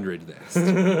 100 list.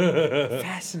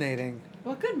 Fascinating.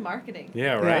 What good marketing.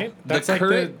 Yeah, right? That's The like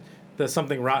current- the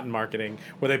Something Rotten marketing,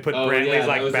 where they put Oh, Brantley's yeah, that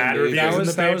like was bad amazing. reviews in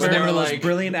the That was paper. one of the like- most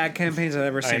brilliant ad campaigns I've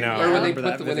ever seen. know. Or when they remember put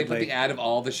that when they put vividly. the ad of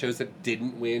all the shows that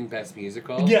didn't win Best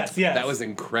Musical. Yes. That was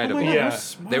incredible. Oh my God, Yeah.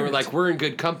 we're They were smart. like, we're in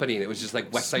good company, and it was just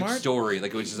like West Side Smart. Story.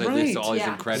 Like it was just like Right. this all these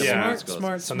Yeah. incredible Yeah. musicals.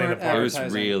 smart Something to It was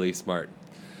advertising. really smart.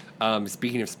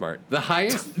 Speaking of smart, the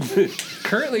highest,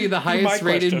 currently the highest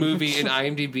My rated question. movie in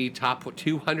IMDb top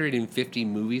 250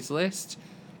 movies list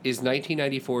is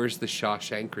 1994's The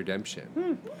Shawshank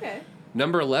Redemption. Okay.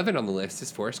 Number 11 on the list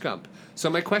is Forrest Gump. So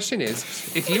my question is,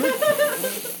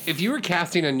 if you were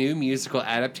casting a new musical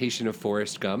adaptation of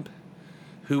Forrest Gump,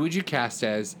 who would you cast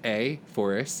as A,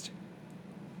 Forrest?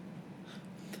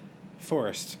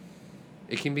 Forrest.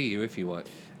 It can be you if you want.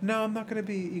 No, I'm not going to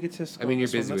be egotistical. I mean, on you're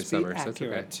this one. busy with Let's be summer, so that's okay.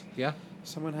 accurate. Yeah.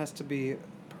 Someone has to be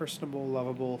personable,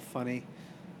 lovable, funny.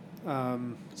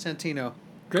 Santino.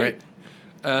 Great.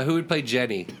 Who would play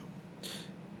Jenny?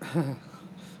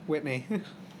 Whitney.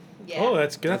 Yeah. Oh,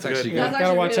 that's good. That's, That's good. actually good. That's Gotta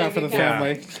actually watch really out for the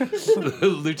good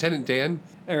family. Lieutenant Dan?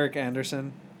 Eric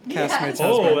Anderson. Yeah. Castmate's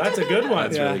Oh, husband. that's a good one.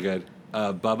 That's Yeah. really good.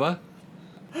 Bubba?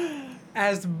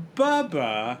 As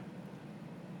Bubba.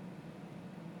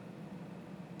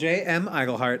 J.M.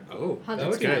 Eigelhart. Oh, that That's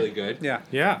was good. really good. Yeah.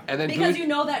 Yeah. And then who Because would- you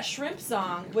know that shrimp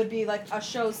song would be like a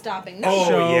show-stopping. Oh,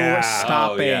 Show yeah.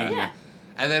 stopping. Oh, yeah. Yeah.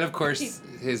 And then, of course,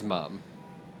 his mom,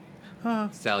 Huh.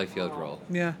 Sally Field Roll.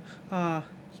 Yeah.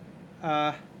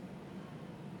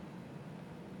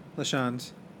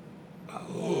 LaShawne's.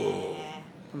 Oh.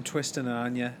 I'm twisting it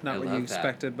on you. Not I what love you that.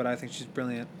 expected, but I think she's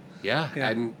brilliant. Yeah, Yeah.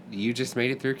 and you just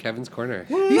made it through Kevin's Corner.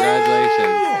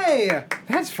 Congratulations. Hey!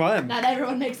 That's fun. Not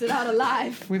everyone makes it out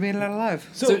alive. We made it out alive.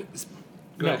 So,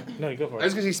 Go no, ahead. no, you go for I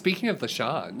was it. going to say, speaking of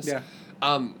LaShawne's, Yeah.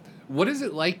 what is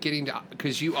it like getting to,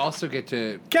 because you also get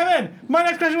to, Kevin, my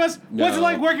next question was, what's it No.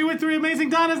 like working with three amazing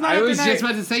Donnas night I after was night? just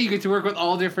about to say, you get to work with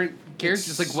all different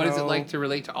characters. Like, what is it so- like to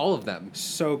relate to all of them?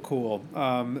 So cool.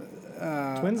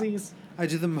 Twinsies. I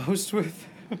do the most with.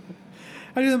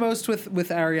 I do the most with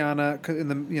Ariana in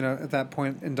the at that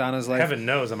point in Donna's life. Kevin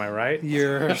knows, am I right?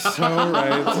 You're so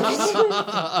right.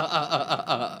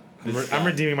 I'm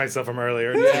redeeming myself from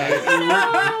earlier.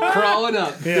 Crawling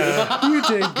up. Yeah. You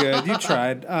did good. You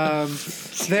tried.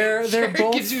 They're Jared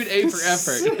both. gives you an A for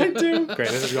effort. I do. Great,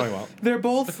 this is going well. They're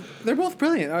both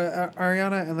brilliant.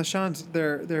 Ariana and LaShawne's,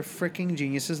 they're freaking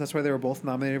geniuses. That's why they were both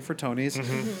nominated for Tonys.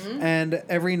 Mm-hmm. And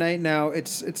every night now,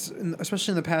 it's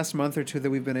especially in the past month or two that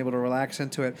we've been able to relax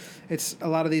into it. It's a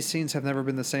lot of these scenes have never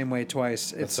been the same way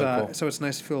twice. It's so cool. so it's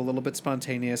nice to feel a little bit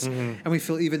spontaneous, and we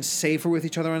feel even safer with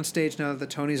each other on stage now that the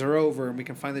Tonys are over, and we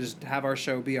can finally just have our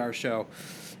show be our show.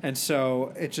 And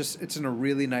so it's in a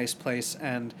really nice place.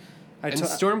 And And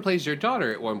Storm plays your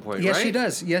daughter at one point, yes, right? she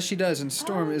does. Yes, she does. And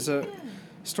Storm is a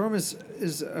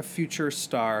a future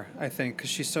star, I think, because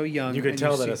she's so young. You could and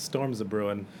tell that see- a storm's a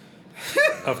brewing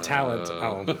of talent.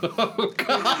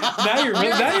 Now you're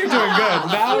doing good.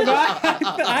 Now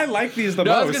I like these the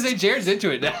No, I most. was going to say, Jared's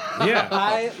into it now. Yeah.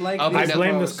 I like Oh, these I the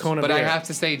blame most. this Kona But I beer. have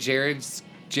to say, Jared's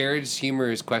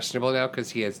humor is questionable now because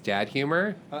he has dad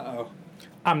humor. Uh-oh.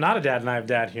 I'm not a dad and I have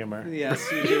dad humor. Yes,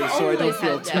 you do. So I don't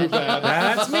feel too bad.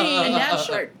 That's me. And dad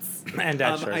shirts. And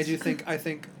dad shirts. I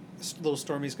think little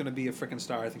Stormy's going to be a freaking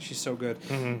star. I think she's so good.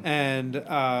 Mm-hmm. And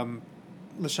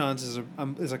LaShawne's is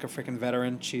like a freaking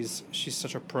veteran. She's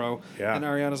such a pro. Yeah. And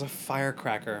Ariana's a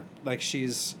firecracker. Like she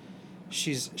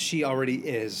already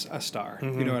is a star.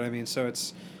 Mm-hmm. You know what I mean? So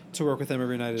it's to work with them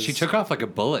every night is She took off like a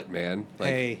bullet, man. Like,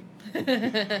 hey.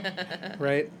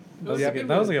 Right? That was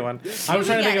a good one. I was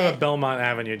trying to think of a Belmont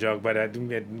Avenue joke, but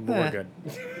we're good.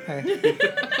 Hey.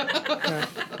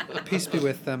 Peace be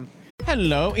with them.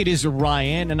 Hello, it is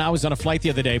Ryan, and I was on a flight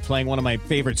the other day playing one of my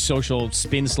favorite social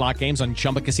spin slot games on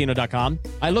ChumbaCasino.com.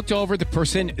 I looked over at the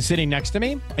person sitting next to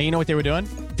me, and you know what they were doing?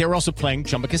 They were also playing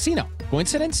Chumba Casino.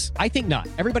 Coincidence? I think not.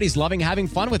 Everybody's loving having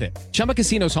fun with it. Chumba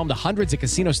Casino is home to hundreds of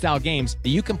casino-style games that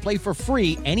you can play for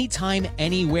free anytime,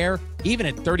 anywhere, even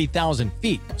at 30,000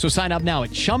 feet. So sign up now at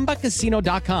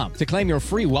ChumbaCasino.com to claim your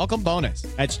free welcome bonus.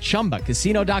 That's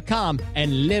ChumbaCasino.com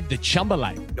and live the Chumba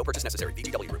life. No purchase necessary.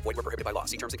 VGW Group. Void where prohibited by law.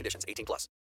 See terms and conditions. 18+.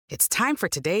 It's time for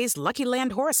today's Lucky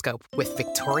Land horoscope with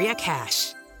Victoria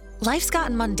Cash. Life's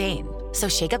gotten mundane, so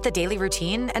shake up the daily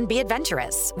routine and be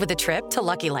adventurous with a trip to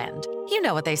Lucky Land. You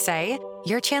know what they say,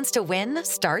 your chance to win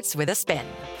starts with a spin.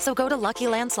 So go to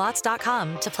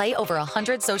LuckyLandSlots.com to play over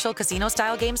 100 social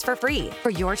casino-style games for free for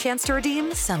your chance to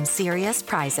redeem some serious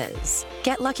prizes.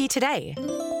 Get lucky today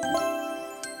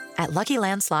at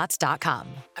LuckyLandSlots.com.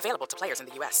 Available to players in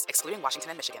the U.S., excluding Washington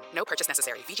and Michigan. No purchase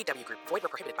necessary. VGW Group. Void where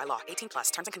prohibited by law. 18+.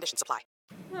 Terms and conditions apply.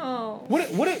 Oh.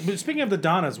 Speaking of the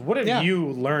Donnas, what have you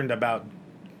learned about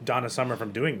Donna Summer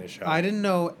from doing this show? I didn't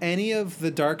know any of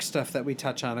the dark stuff that we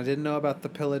touch on. I didn't know about the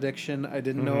pill addiction. I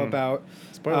didn't know about...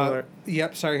 Spoiler alert.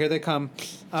 Yep, sorry, here they come.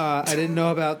 I didn't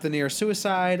know about the near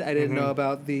suicide. I didn't know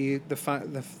about the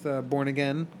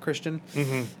born-again Christian.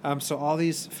 So all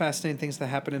these fascinating things that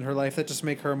happen in her life that just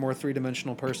make her a more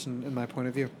three-dimensional person in my point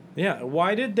of view. Yeah,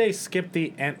 why did they skip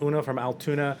the Aunt Una from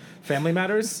Altoona Family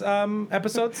Matters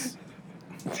episodes?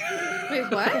 Wait,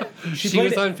 what? She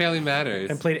was on Family Matters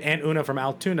and played Aunt Una from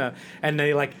Altoona, and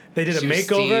they did a She was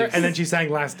makeover, Steve's. and then she sang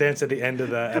 "Last Dance" at the end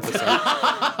of the episode.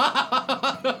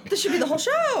 This should be the whole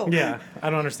show. Yeah,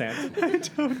 I don't understand. I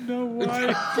don't know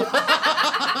why.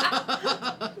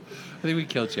 I think we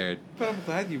killed Jared. But I'm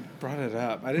glad you brought it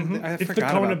up. I didn't. I It's forgot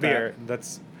the Kona about beer that.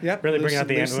 that's Yep, really bringing out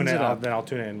the Aunt loosens it Una, up. the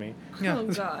Altoona in me. Yeah. Oh,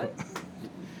 God.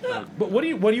 But what do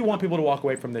you want people to walk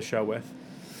away from this show with?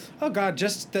 Oh God!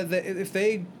 Just if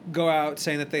they go out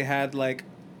saying that they had like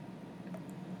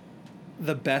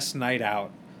the best night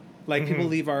out, like people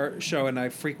leave our show and I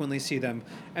frequently see them,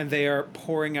 and they are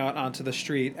pouring out onto the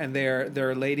street, and there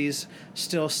are ladies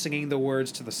still singing the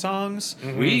words to the songs.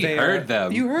 We They heard are-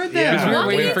 them. You heard them. Yeah. We were Walking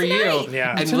waiting in for tonight. you.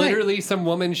 Yeah. And Tonight. literally some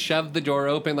woman shoved the door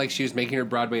open like she was making her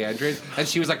Broadway entrance. And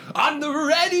she was like, on the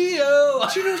radio.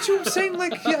 Do you know what I'm saying?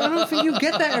 Like, I don't think you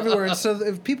get that everywhere. And so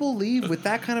if people leave with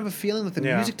that kind of a feeling that the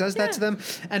Yeah. music does that to them,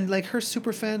 and like her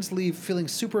super fans leave feeling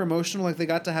super emotional, like they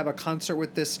got to have a concert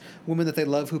with this woman that they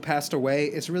love who passed away,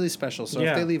 it's really special. So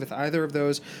Yeah. if they leave with either of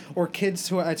those, or kids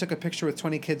who I took a picture with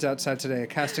 20 kids outside today, a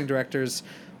casting director's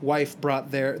wife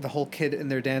brought the whole kid in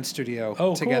their dance studio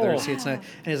together cool. and see it's nice.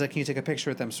 And he's like, can you take a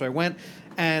picture with them? So I went,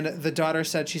 and the daughter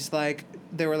said,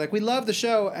 they were like, we love the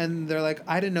show, and they're like,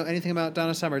 I didn't know anything about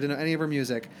Donna Summer, didn't know any of her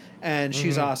music, and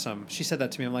she's awesome. She said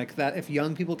that to me. I'm like, that if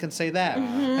young people can say that,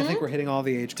 I think we're hitting all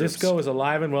the age groups. Disco is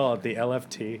alive and well at the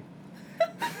LFT.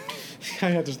 I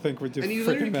had to think with your And you freaking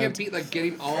literally can't mouth. beat like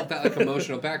getting all of that like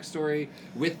emotional backstory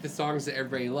with the songs that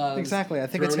everybody loves. Exactly. I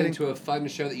think it's thrown hitting- into a fun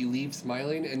show that you leave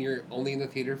smiling, and you're only in the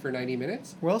theater for 90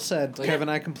 minutes. Well said, Like, Kevin.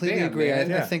 I completely bam, agree.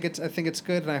 man. I Yeah. think it's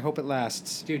good, and I hope it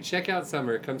lasts. Dude, check out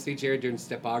Summer. Come see Jared doing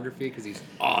stepography because he's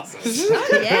awesome.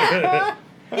 Yeah.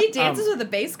 He dances with a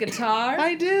bass guitar.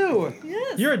 I do.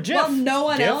 Yes. You're a GIF. Well, no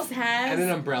one GIF? else has And an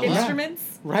umbrella.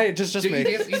 instruments. Right, just Dude, me.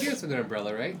 you dance with an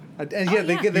umbrella, right? And yeah,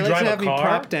 they You like drive to a have me car?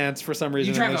 prop dance for some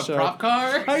reason. You drive in a this show. prop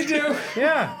car? I do.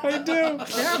 Yeah. I do.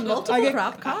 There are multiple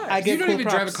prop cars. I get You don't cool even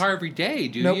drive a props. car every day,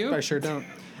 do Nope, you? I sure don't.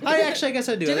 I guess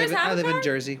I do. Do you guys I have a live in car?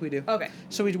 Jersey. We do. Okay.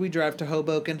 So we drive to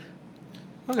Hoboken.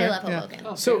 Okay. I love Yeah. Hoboken.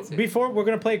 Oh, So fancy. before we're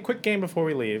gonna play a quick game before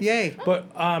we leave. Yay. But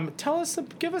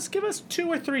give us 2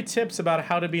 or 3 tips about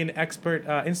how to be an expert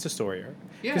Insta storyer.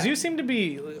 Because Yeah. you seem to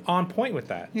be on point with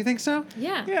that. You think so?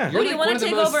 Yeah. Yeah. Who do you want to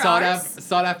take over ours?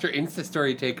 sought after Insta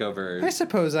story takeovers. I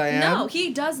suppose I am. No,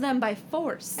 he does them by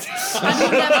force. Have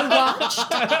you never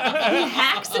watched? He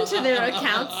hacks into their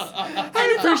accounts.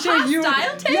 I appreciate you.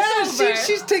 Hostile Yes, takeover.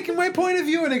 she's taking my point of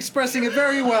view and expressing it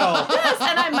very well. Yes,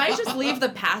 and I might just leave the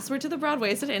password to the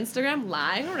Broadwasted Instagram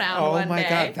lying around Oh one my day.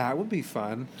 God, that would be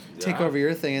fun. Take over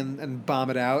your thing and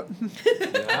bomb it out.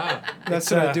 Yeah.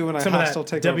 That's what I do when I some hostile of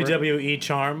take that over. WWE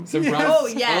charm. Some Oh,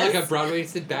 yes. Or like a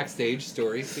Broadwasted backstage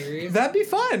story series. That'd be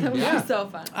fun. That would be so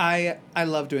fun. I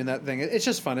love doing that thing. It's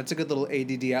just fun. It's a good little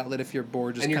ADD outlet if you're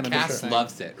bored. Just And your kind of cast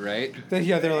loves it, right?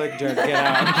 Yeah, they're like, Jared, get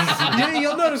out. Yeah,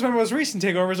 you'll notice my most recent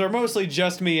takeovers are mostly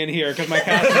just me in here because my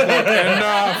cast is like,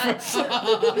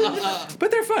 enough. But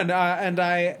they're fun. And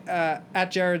I, at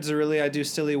Jared Zerilli, I do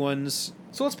silly ones.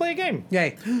 So let's play a game.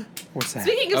 Yay. What's that?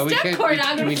 Speaking of step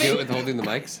choreography. Can we do it with holding the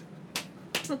mics?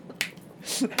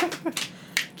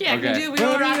 Yeah, Okay. we do. We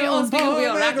will rock you. Oh, speaking of we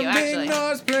will rock you, actually.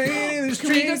 Can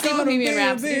we go see Bohemian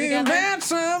Rhapsody together?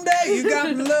 Someday you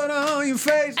got blood on your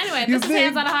face. Anyway, You this is think-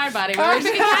 Hands on a Hard Body. Where we're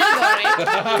doing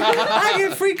category. I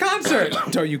get free concert.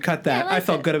 Don't you cut that. I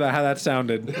felt good about how that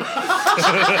sounded. And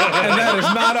that is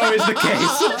not always the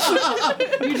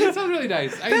case. You did sound really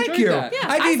nice. I Thank enjoyed you. that. Yeah,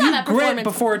 I I gave saw you that grit performance.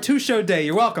 before a 2-show day.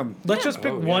 You're welcome. Let's just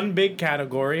pick Oh, yeah. one big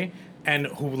category, and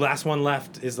who last one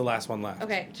left is the last one left.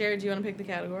 Okay, Jared, do you want to pick the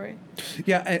category?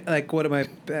 Yeah, like what am I?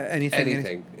 Anything?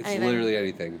 Anything. It's Anything. literally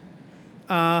anything.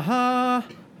 Uh-huh.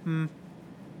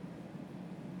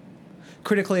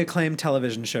 Critically acclaimed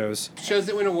television shows. Shows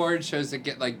that win awards, shows that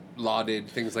get like lauded,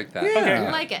 things like that. Yeah. Okay.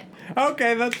 I like it.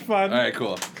 Okay, that's fun. All right,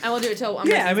 cool. And we'll do it till one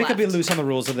Yeah, person's and we could be left. loose on the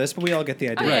rules of this, but we all get the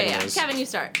idea. Oh, yeah, of yeah. what it is. Kevin, you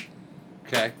start.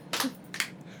 Okay.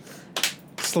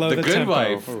 Slow The the, Good tempo.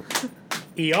 Wife.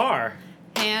 ER.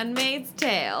 Handmaid's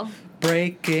Tale.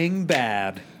 Breaking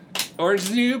Bad. Orange is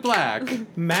the New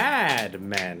Black. Mad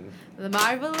Men. The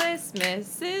Marvelous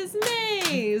Mrs.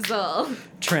 Maisel.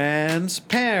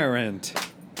 Transparent.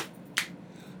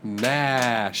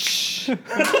 MASH.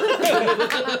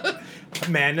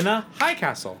 Man in a High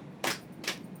Castle.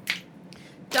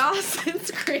 Dawson's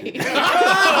Creek.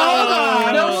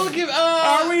 No, we'll give.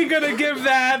 Are we gonna give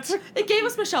that? It gave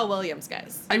us Michelle Williams,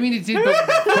 guys. I mean, it did,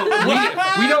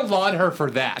 but we don't laud her for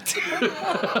that.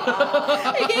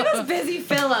 It gave us Busy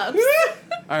Phillips.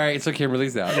 All right, so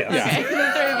Kimberly's out. Yeah. Okay, the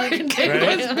three of you can take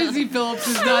it. Busy Phillips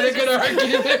is not a good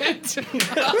argument. That's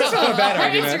not a bad Our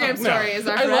argument. Instagram stories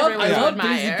are I for love everyone to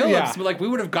Busy admire. Phillips, Yeah. but like we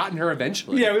would have gotten her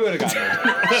eventually. Yeah, we would have gotten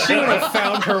her. She would have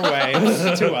found her way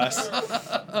to us.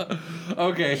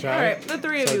 Okay. All right, the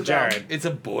three of So you Jared. It's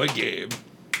a boy game.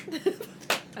 go.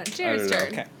 Jared's I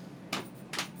don't turn. Okay.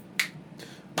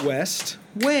 West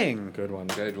Wing. Good one.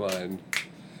 Good one.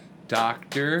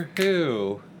 Doctor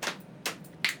Who.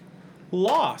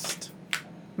 Lost.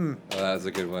 Oh, that was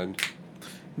a good one.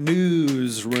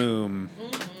 Newsroom.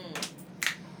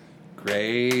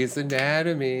 Grey's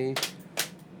Anatomy.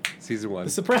 Season 1.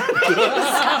 The Sopranos.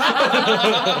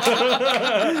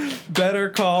 Better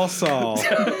Call Saul.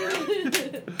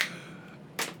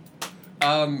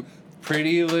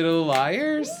 Pretty Little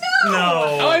Liars? No.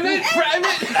 Oh, I meant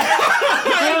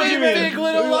Big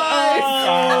Little Lies.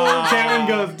 Oh, Kevin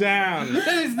goes down.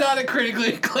 That is not a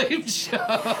critically acclaimed show.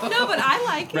 No, but I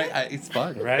like it. Right, it's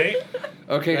fun. Ready?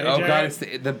 Okay. Ready, Oh Jared? God, it's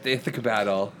the Ithaca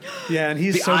battle. Yeah, and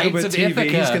he's The so good Ides with of TV.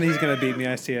 Ithaca. He's gonna beat me.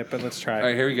 I see it, but let's try. All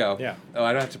right, here we go. Yeah. Oh,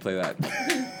 I don't have to play that.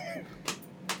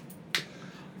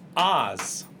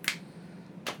 Oz.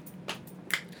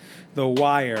 The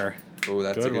Wire. Oh,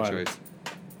 that's a Good good one. choice.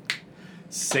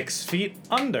 6 Feet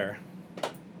Under.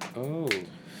 Oh.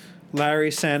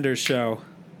 Larry Sanders Show.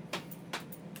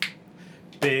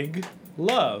 Big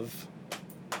Love.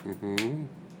 Mm-hmm.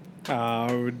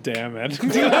 Oh, damn it. I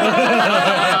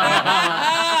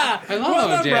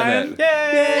love it. Damn it.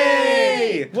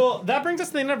 Yay! Well, that brings us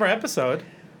to the end of our episode.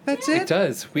 That's It it?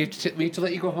 does. We have to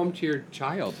let you go home to your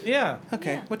child. Yeah.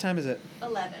 Okay, what time is it?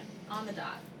 11 on the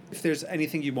dot. If there's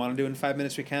anything you want to do in 5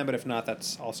 minutes, we can, but if not,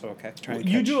 that's also okay. Try and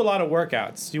You catch. do a lot of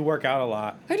workouts. You work out a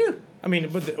lot. I do. I mean,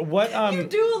 but what? You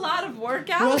do a lot of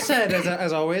workouts. Well said,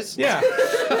 as always. Yeah,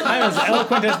 I'm as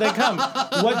eloquent as they come.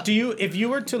 What do you? If you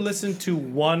were to listen to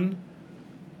one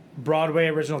Broadway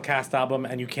original cast album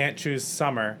and you can't choose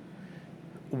Summer,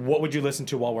 what would you listen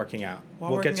to while working out?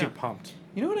 While What gets working you out. pumped?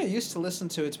 You know what I used to listen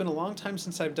to? It's been a long time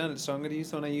since I've done it, so I'm going to use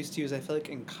the one I used to use, I feel like,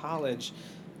 in college.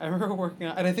 I remember working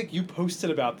out, and I think you posted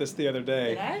about this the other day.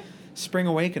 Did I? Spring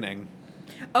Awakening.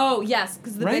 Oh, yes,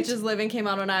 because The Right? Bitches Living came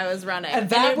out when I was running. And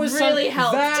that it was really some-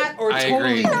 helped. That or I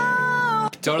totally. agree.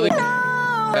 Totally.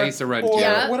 I used to run Or too.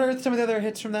 Yeah. what are some of the other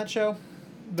hits from that show?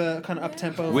 The kind of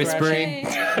up-tempo. Whispering.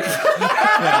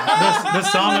 The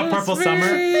song of Purple Summer.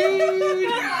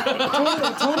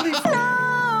 totally.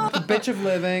 The Bitch of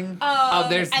Living. Oh,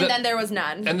 there's and the- then there was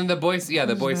none. And then the boys,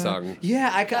 the boy song. Yeah,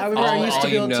 I remember I used All to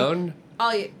be You've able to. Known.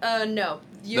 All you, no.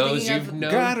 You're Those thinking You've of,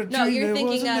 Known. Got a No, dream you're there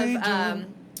thinking was an of, angel.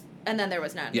 and then there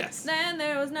was none. Yes. Then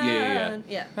there was none.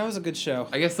 Yeah. That was a good show.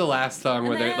 I guess the last song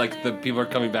where they're like the people are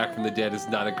coming back from the dead is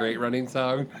not a great running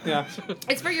song. Yeah.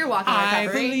 It's for your walking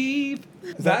recovery.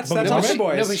 That's No, all but the she-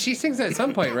 boys. No, but she sings that at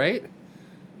some point, right?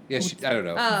 Yeah, I don't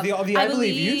know. the I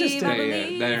Believe you just did. I Yeah,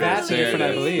 believe, there it is, That's there different, it I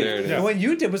is, believe. there it is. The one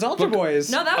you did was Altar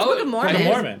Boys. No, that was Book of Mormon. Book of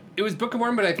Mormon. It was Book of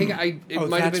Mormon, but I think it Oh,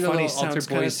 might have that's been a funny. little Altar Sounds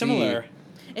kind of Boys similar.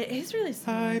 It is really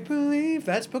similar. I believe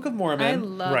that's Book of Mormon. I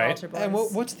love Right. Altar Boys. And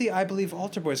what's the I Believe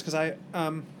Altar Boys? Because I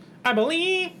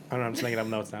believe. I don't know. I'm just making up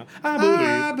notes now. I I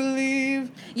believe.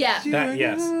 believe. Yeah. That-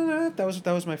 yes.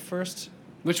 That was my first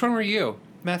Which one were you?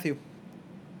 Matthew.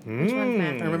 Which one's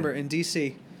Matthew? I remember in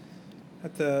DC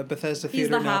at the Bethesda He's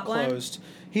Theater the now hot one? closed.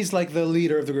 He's like the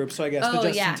leader of the group, so I guess the Oh,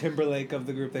 Justin yeah. Timberlake of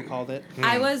the group they called it.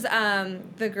 I was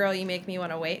the girl you make me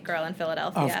want to wait girl in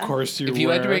Philadelphia. Of course you If you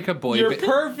had to make a boy You're band,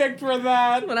 perfect for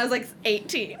that. When I was like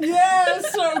 18. Yeah,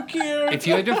 so cute. if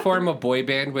you had to form a boy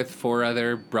band with 4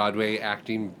 other Broadway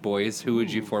acting boys, who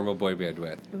would you form a boy band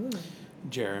with?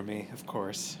 Jeremy, of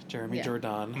course. Jeremy Yeah.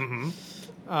 Jordan.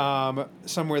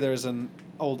 Somewhere there's an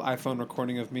old iPhone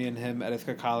recording of me and him at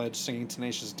Ithaca College singing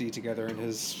Tenacious D together in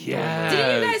his Yeah.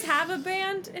 Didn't you guys have a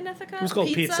band in Ithaca? It was called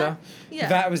Pizza. Yeah.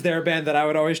 That was their band that I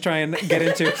would always try and get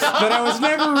into, but I was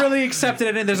never really accepted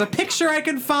in it. There's a picture I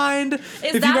can find.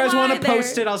 If you that guys want why to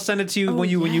post they're- it, I'll send it to you when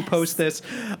you post this.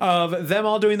 Of them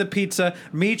all doing the pizza,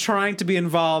 me trying to be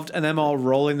involved, and them all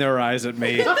rolling their eyes at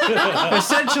me,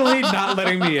 essentially not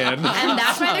letting me in. And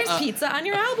that's why there's pizza on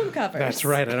your album covers. That's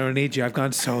right. I don't need you. I've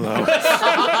gone solo.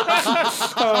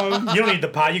 You don't need the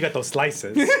pie. You got those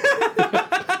slices.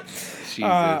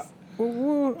 Jesus.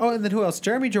 Oh, and then who else?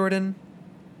 Jeremy Jordan.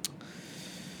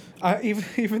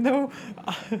 Even though,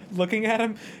 looking at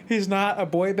him, he's not a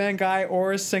boy band guy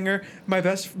or a singer. My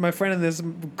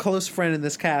close friend in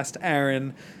this cast,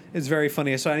 Aaron, is very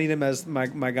funny. So I need him as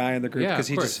my guy in the group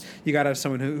because you got to have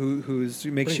someone who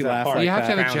makes you laugh. You have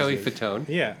to have a Joey Fatone.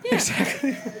 Yeah,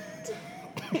 exactly.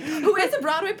 Who is a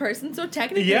Broadway person, so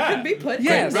technically could be put in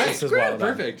Yes. this group.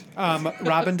 Perfect.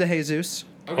 Robin DeJesus.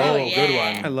 Good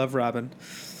one. I love Robin.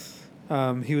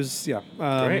 He was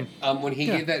great. When he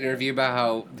gave that interview about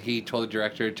how he told the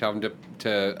director to tell him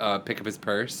to pick up his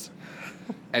purse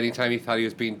anytime he thought he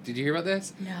was being. Did you hear about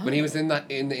this? No. When he was in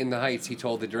the Heights, he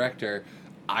told the director,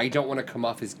 "I don't want to come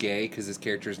off as gay because this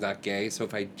character is not gay. So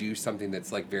if I do something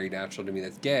that's like very natural to me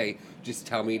that's gay, just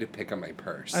tell me to pick up my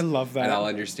purse. I love that, and I'll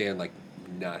understand like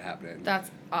not happening." That's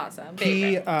awesome.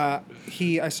 I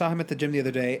saw him at the gym the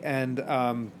other day, and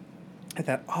at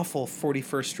that awful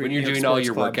 41st Street. When you're doing all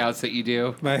your workouts that you do,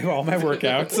 all my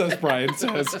workouts, as Brian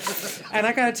says. And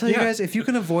I gotta tell you guys, if you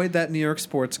can avoid that New York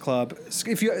Sports Club,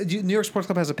 New York Sports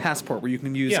Club has a passport where you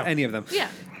can use any of them. Yeah.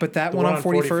 But that one on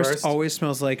 41st always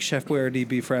smells like Chef Boyardee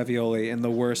beef ravioli in the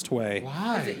worst way.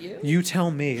 Why? Is it you? You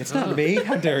tell me. It's not me.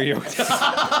 How dare you?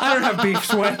 I don't have beef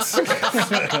sweats.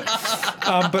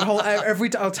 But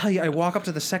I'll tell you, I walk up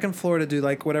to the second floor to do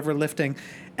like whatever lifting,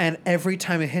 and every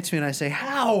time it hits me, and I say,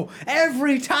 "How?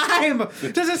 Every time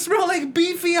does it smell like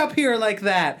beefy up here like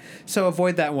that?" So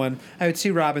avoid that one. I would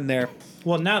see Robin there.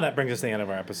 Well, now that brings us to the end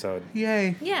of our episode.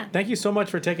 Yay. Yeah. Thank you so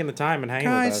much for taking the time and hanging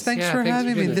with Guys, us. thanks for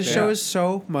having me. This show is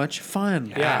so much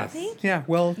fun. Yeah. Thank Yeah,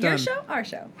 well done. Your show, our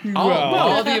show. all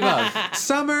of the above.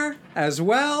 Summer, as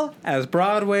well as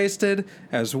Broadwasted,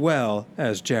 as well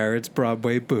as Jared's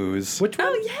Broadway Booze. Which one?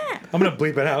 Oh yeah. I'm going to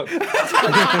bleep it out.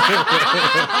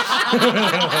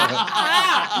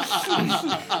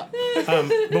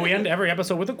 But we end every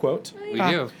episode with a quote. We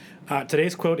do.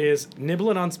 Today's quote is,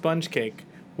 "Nibbling on sponge cake,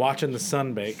 watching the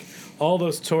sun bake. All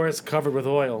those tourists covered with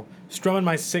oil. Strumming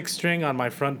my six string on my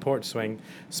front porch swing.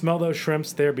 Smell those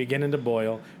shrimps, they're beginning to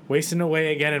boil. Wasting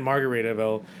away again in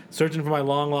Margaritaville. Searching for my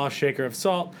long-lost shaker of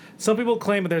salt. Some people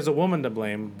claim that there's a woman to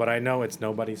blame, but I know it's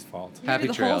nobody's fault." Happy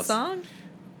the trails. whole song?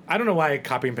 I don't know why I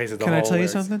copy and pasted the Can whole I tell you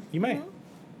lyrics. something? You may.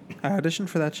 I auditioned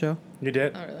for that show. You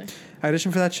did? Oh really? I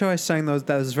auditioned for that show. I sang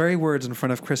those very words in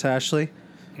front of Chris Ashley.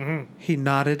 Mm-hmm. He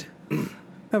nodded.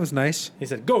 That was nice. He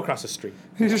said, "Go across the street."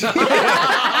 And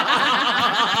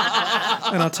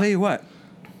I'll tell you what.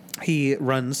 He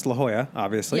runs La Jolla,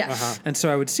 obviously. Yes. And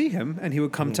so I would see him, and he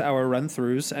would come to our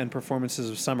run-throughs and performances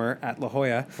of summer at La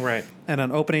Jolla. Right. And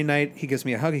on opening night, he gives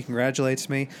me a hug. He congratulates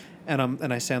me.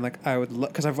 And I say, I'm like, I would,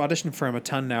 because I've auditioned for him a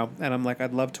ton now. And I'm like,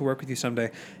 I'd love to work with you someday.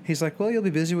 He's like, well, you'll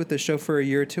be busy with this show for a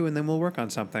year or two, and then we'll work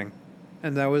on something.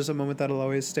 And that was a moment that'll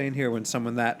always stay in here when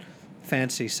someone that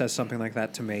fancy says something like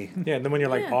that to me. Yeah, and then when you're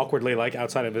like awkwardly like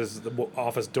outside of his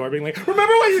office door being like,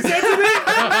 "Remember what you said to me?"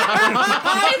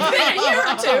 It's been a year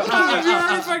or two. You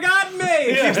already forgotten me!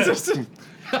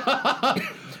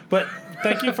 But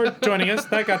thank you for joining us.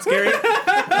 That got scary.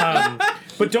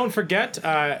 But don't forget,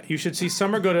 you should see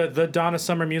Summer. Go to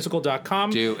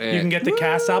thedonnasummermusical.com. Do it. You can get the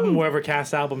cast album wherever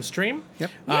cast albums stream. Yep.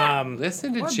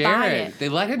 Listen to Or buy Jared. it. They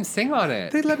let him sing on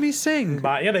it. They let me sing.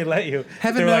 But yeah, they let you.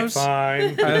 Heaven They're knows.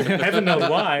 like, fine. Heaven knows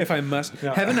why. If I must.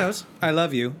 No. Heaven knows. I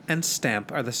Love You and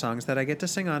Stamp are the songs that I get to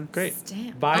sing on. Great.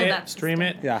 Stamp. Buy Oh, it, that's stream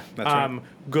it. Yeah, that's right.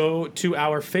 Go to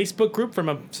our Facebook group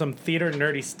for some theater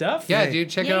nerdy stuff. Yeah, dude,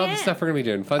 check out all the Yeah. stuff we're going to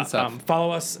be doing. Fun stuff.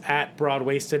 Follow us at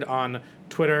Broadwasted on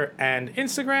Twitter and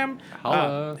Instagram.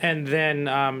 Holla. And then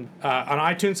on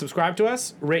iTunes, subscribe to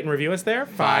us, rate and review us there.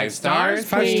 5 stars,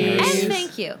 Five please. stars. And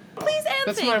thank you. Please and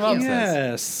That's thank what my mom you. says.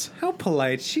 Yes. How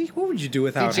polite. What would you do Hey,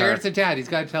 without Jared's her? a dad. He's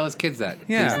got to tell his kids that.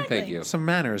 Yeah. Please and thank you. Some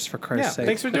manners, for Yeah, Christ's sake.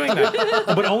 thanks for doing that.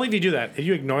 But only if you do that. If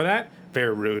you ignore that,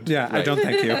 very rude. Yeah, I Right. don't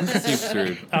thank you. Seems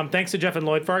rude. Thanks to Jeff and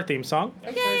Lloyd for our theme song.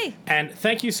 Yay. And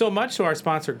thank you so much to our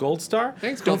sponsor, Gold Star.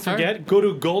 Thanks, Don't Gold Star. forget, go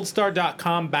to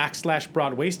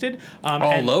goldstar.com/broadwasted. All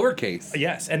and- lowercase.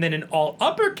 Yes, and then in all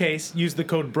uppercase, use the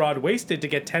code BROADWASTED to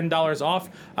get $10 off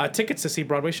tickets to see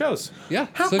Broadway shows. Yeah.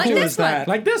 How so cool do it. is that?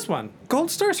 Like this one. Gold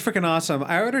Star's freaking awesome.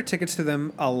 I order tickets to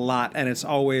them a lot, and it's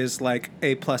always like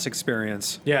A+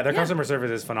 experience. Yeah, their customer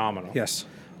service is phenomenal. Yes.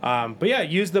 But yeah,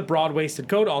 use the BROADWASTED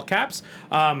code, all caps.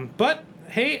 But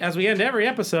hey, as we end every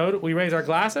episode, we raise our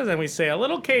glasses and we say a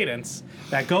little cadence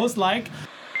that goes like...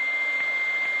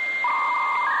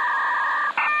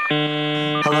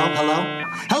 Hello? Hello?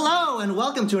 Hello? Hello, and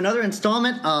welcome to another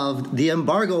installment of The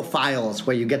Embargo Files,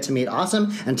 where you get to meet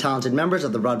awesome and talented members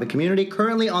of the Broadway community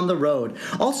currently on the road.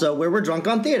 Also, where we're drunk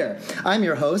on theater. I'm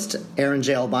your host, Aaron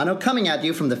J. Albano, coming at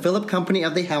you from the Philip Company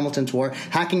of the Hamilton Tour,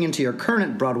 hacking into your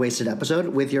current Broadwasted episode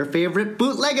with your favorite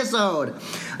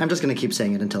bootleg-isode. I'm just going to keep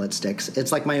saying it until it sticks.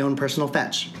 It's like my own personal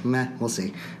fetch. Meh, we'll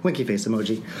see. Winky face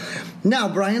emoji. Now,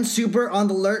 Brian's super on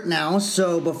the alert now,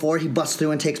 so before he busts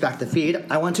through and takes back the feed,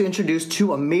 I want to introduce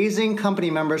two amazing company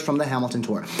members from the Hamilton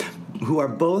Tour, who are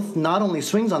both not only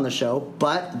swings on the show,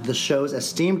 but the show's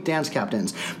esteemed dance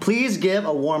captains. Please give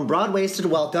a warm Broadwasted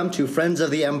welcome to friends of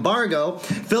the Embargo,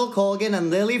 Phil Colgan and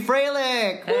Lily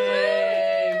Freilich.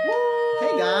 Hey!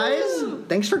 Hey guys,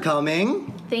 thanks for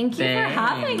coming. Thank you for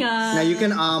having us. Now you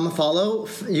can follow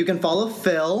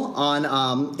Phil on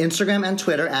Instagram and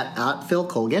Twitter at Phil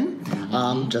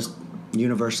Colgan. Just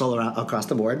universal across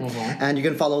the board. And you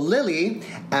can follow Lily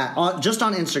just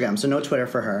on Instagram, so no Twitter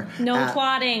for her. No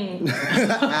twatting.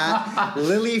 At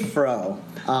Lily Fro.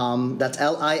 That's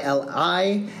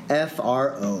LILIFRO.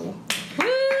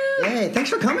 Yay, thanks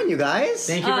for coming, you guys.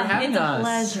 Thank you for having us.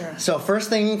 It's a pleasure. So first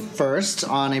thing first,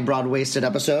 on a Broadwasted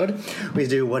episode, we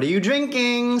do What Are You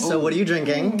Drinking? So what are you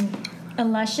drinking? A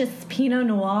luscious Pinot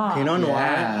Noir. Pinot Noir.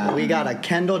 Yeah. We got a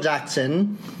Kendall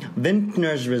Jackson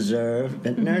Vintner's Reserve.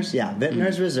 Vintner's? Yeah,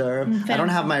 Vintner's Reserve. I don't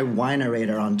have my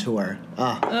Winerator on tour.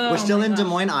 We're still in Des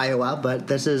Moines, Iowa, but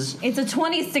this is... It's a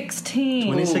 2016.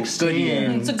 2016. Good year.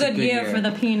 It's a good year for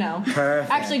the Pinot.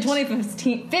 Perfect. Actually,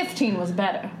 2015 was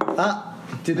better.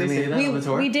 Did they say that on the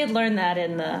tour? We did learn that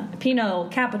in the Pinot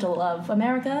capital of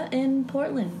America in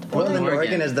Portland. Portland,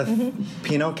 Oregon is the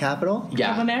Pinot capital?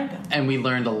 Yeah. Of America. And we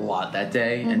learned a lot that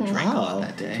day and drank a lot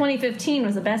that day. 2015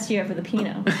 was the best year for the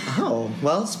Pinot. Oh,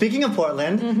 well, speaking of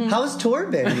Portland, how's tour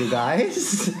been, you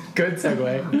guys? Good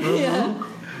segue. Yeah.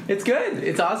 It's good.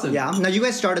 It's awesome. Yeah. Now, you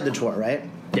guys started the tour, right?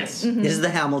 Yes. This is the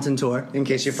Hamilton Tour, in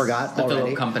case you forgot the already.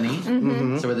 Philip Company.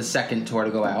 So we're the second tour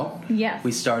to go out. Yes.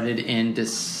 We started in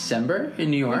December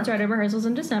in New York. We started rehearsals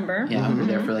in December. Yeah, we were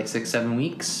there for like 6-7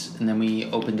 weeks, and then we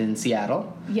opened in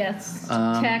Seattle. Yes.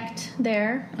 Teched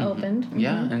there, opened.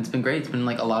 Yeah, and it's been great. It's been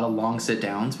like a lot of long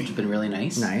sit-downs, which have been really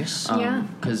nice. Nice. Yeah.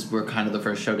 Because we're kind of the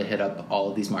first show to hit up all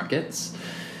of these markets.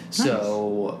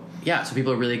 So, yeah, so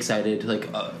people are really excited. Like,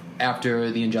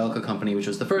 after the Angelica Company, which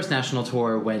was the first national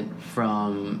tour, went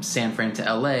from San Fran to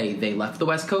LA, they left the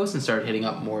West Coast and started hitting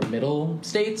up more middle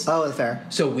states. Oh, that's fair.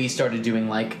 So we started doing,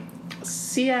 like,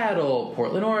 Seattle,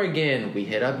 Portland, Oregon. We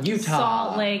hit up Utah.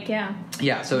 Salt Lake, yeah.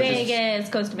 Yeah, so Vegas,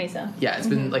 Costa Mesa. Yeah, it's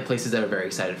been, like, places that are very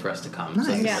excited for us to come. Nice.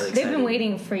 So it's Yeah, really they've been exciting.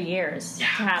 waiting for years to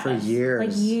have For us. years.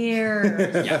 Like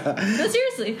years. No,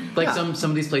 seriously. Like, some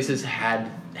of these places had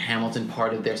Hamilton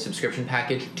part of their subscription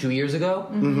package 2 years ago.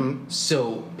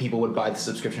 So people would buy the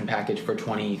subscription package for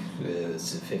 16.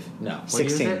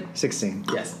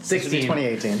 Yes, This would be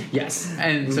 2018. Yes,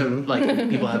 and so like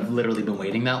people have literally been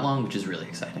waiting that long, which is really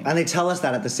exciting. And they tell us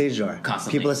that at the stage door.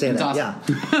 Constantly. People say It's that,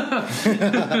 awesome.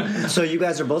 yeah. So you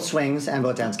guys are both swings and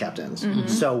both dance captains.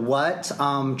 So what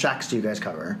tracks do you guys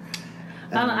cover?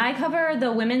 I cover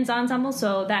the women's ensemble,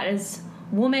 so that is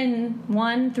Woman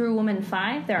 1 through Woman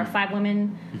 5. There are 5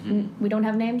 women. We don't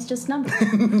have names, just numbers.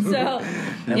 So,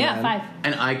 yeah, 5.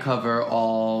 And I cover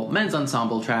all men's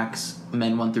ensemble tracks,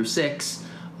 men 1 through 6,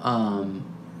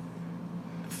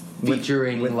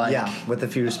 featuring with a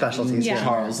few specialties. Yeah.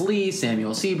 Charles Lee,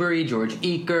 Samuel Seabury, George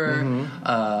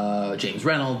Eaker, James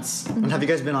Reynolds. And have you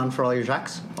guys been on for all your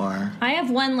tracks? Or I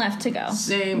have 1 left to go.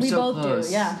 Same, we so both close.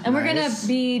 do, yeah. And we're going Nice. to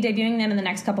be debuting them in the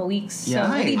next couple weeks. Yeah.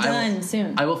 So we'll be Nice. done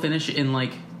soon. I will finish in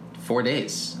like 4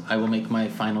 days. I will make my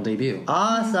final debut.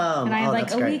 Awesome. And I have like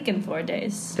that's a great. week and 4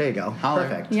 days. There you go. Holler.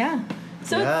 Perfect. Yeah.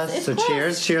 So Yes, it's so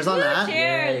close. cheers on Woo, that.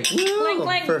 Cheers. Woo. Clink,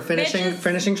 clink, For finishing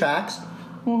bitches. tracks.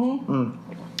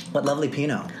 What lovely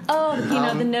Pinot. Oh, the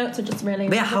Pinot, the notes are just really...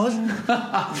 But yeah,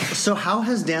 how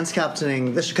has dance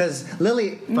captaining this? Because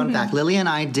Lily, fun fact, Lily and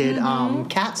I did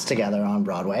Cats together on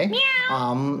Broadway.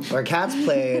 Meow. Where Cats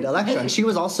played Electra, and she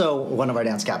was also one of our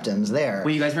dance captains there.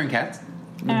 Were you guys wearing Cats?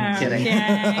 Kidding.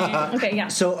 Okay, yeah.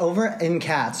 So over in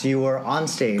Cats, you were on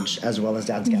stage as well as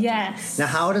dance captain. Yes. Now,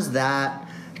 how does that?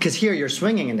 Because here you're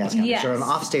swinging in dance captain. Yes. You're an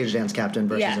offstage dance captain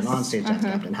versus Yes. an onstage dance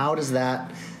captain. How does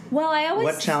that? Well, I always...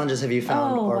 What challenges have you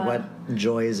found, or what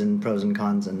joys and pros and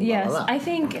cons and Yes, blah, blah, blah? I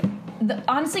think,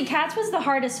 honestly, Cats was the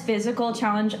hardest physical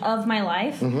challenge of my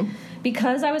life.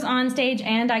 Because I was on stage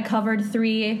and I covered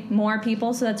 3 more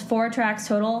people, so that's 4 tracks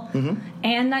total.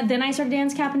 And then I started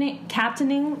dance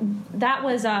captaining. That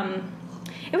was...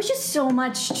 it was just so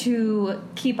much to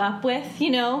keep up with,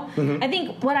 you know? I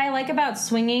think what I like about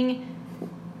swinging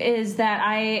is that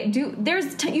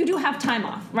you do have time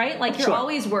off, right? Like you're Sure.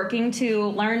 always working to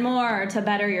learn more or to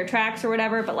better your tracks or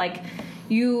whatever, but like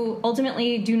you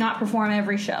ultimately do not perform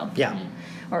every show. Yeah.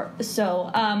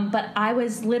 But I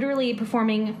was literally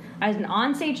performing as an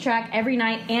onstage track every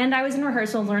night, and I was in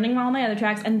rehearsal learning all my other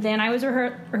tracks, and then I was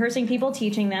rehearsing people,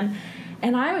 teaching them,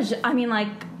 and I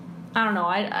don't know,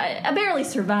 I barely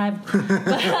survived,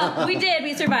 but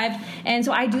we survived, and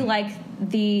so I do like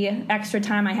the extra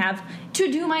time I have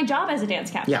to do my job as a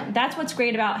dance captain. Yeah. That's what's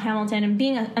great about Hamilton and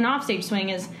being an offstage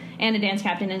swing and a dance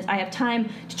captain is I have time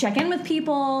to check in with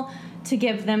people, to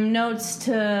give them notes,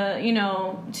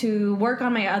 to work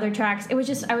on my other tracks. It was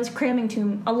just I was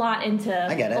cramming a lot into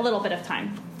a little bit of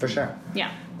time. For sure.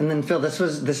 Yeah. And then Phil, this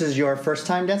is your first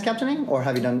time dance captaining, or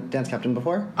have you done dance captain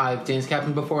before? I've dance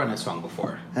captained before and I've swung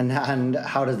before. And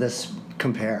how does this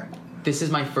compare? This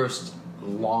is my first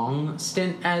long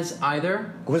stint as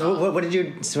either. What did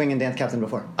you swing and dance captain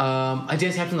before? I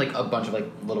dance captained like a bunch of like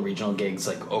little regional gigs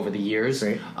like over the years,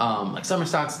 like summer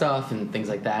stock stuff and things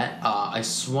like that. I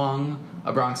swung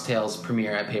a Bronx Tales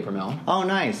premiere at Paper Mill. Oh,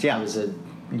 nice! Yeah, I was a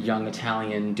young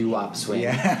Italian doo-wop swing.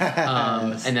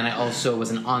 Yes. And then I also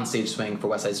was an onstage swing for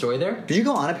West Side Story there. Did you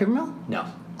go on at Paper Mill? No.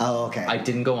 Oh, okay. I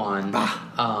didn't go on.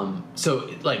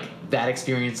 So like that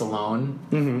experience alone,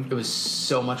 it was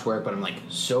so much work, but I'm like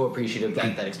so appreciative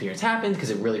that that experience happened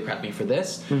because it really prepped me for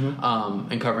this.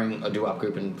 And covering a doo-wop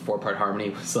group in 4-part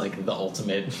harmony was like the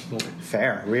ultimate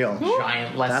real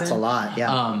giant lesson. That's a lot.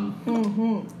 Yeah.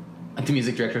 The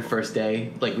music director first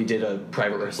day, like we did a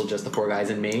private rehearsal, just the 4 guys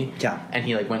and me. Yeah. And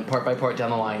he like went part by part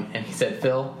down the line and he said,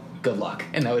 "Phil, good luck,"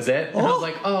 and that was it. And I was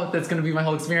like, "Oh, that's gonna be my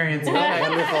whole experience." Okay.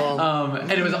 Wonderful.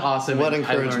 And it was awesome. What and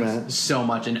encouragement. I learned so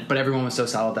much, but everyone was so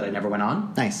solid that I never went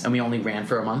on. Nice. And we only ran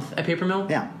for a month at Paper Mill.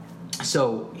 Yeah.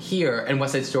 So here in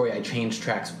West Side Story, I changed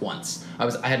tracks once.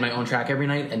 I had my own track every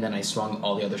night, and then I swung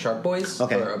all the other Sharp Boys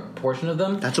for a portion of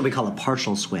them. That's what we call a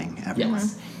partial swing. Everyone.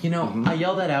 Yes. You know, I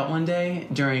yelled that out one day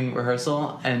during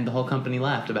rehearsal, and the whole company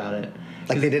laughed about it.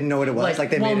 Like they didn't know what it was.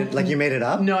 Like made it. Like you made it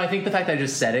up. No, I think the fact that I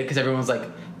just said it because everyone was like,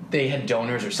 they had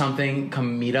donors or something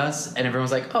come meet us, and everyone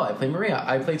was like, "Oh, I play Maria,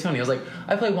 I play Tony." I was like,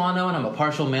 "I play Wano, and I'm a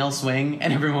partial male swing,"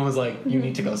 and everyone was like, "You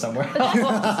need to go somewhere else."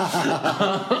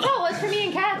 That's how it was for me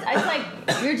and Cats. I was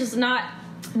like, you're just not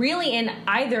really in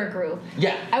either group.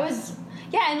 Yeah.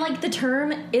 And like the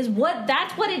term is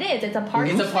that's what it is. It's a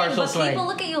partial It's a partial swing. But swing. people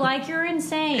look at you like you're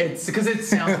insane. It's because it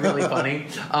sounds really funny.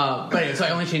 But anyway, so I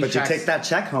only changed But tracks. you take that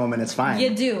check home and it's fine. You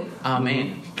do. Oh,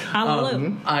 man.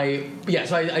 Hallelujah.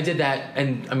 So I did that,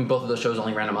 and I mean, both of those shows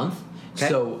only ran a month. Okay.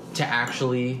 So to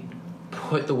actually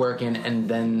put the work in and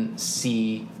then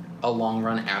see a long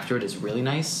run after it is really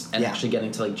nice, and actually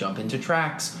getting to like jump into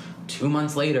tracks 2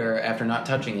 months later after not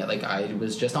touching it. Like I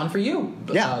was just on For You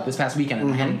this past weekend,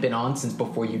 and I hadn't been on since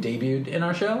before you debuted in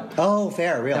our show. Oh,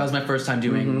 fair, real. That was my first time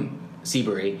doing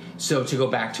Seabury. So to go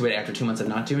back to it after 2 months of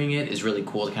not doing it is really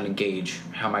cool to kind of gauge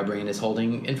how my brain is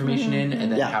holding information in,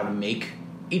 and then how to make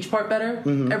each part better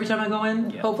every time I go in,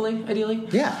 hopefully, ideally.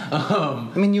 Yeah.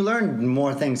 I mean, you learn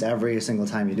more things every single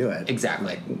time you do it.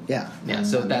 Exactly. Yeah. Yeah,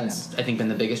 so that's, I think, been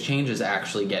the biggest change is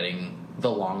actually getting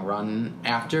the long run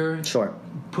after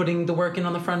putting the work in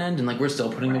on the front end. And, like, we're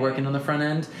still putting the work in on the front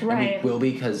end. Right. And we will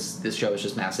be because this show is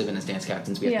just massive, and as dance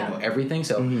captains, we have to know everything.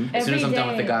 So as soon Every as I'm done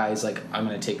with day. the guys, like, I'm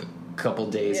going to take a couple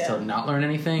days to not learn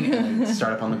anything and then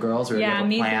start up on the girls. Or we have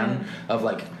a plan of,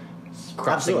 like,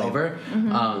 crossing over.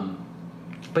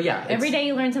 But yeah, Every day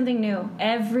you learn something new.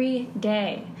 Every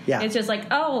day. Yeah. It's just like,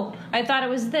 oh, I thought it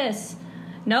was this.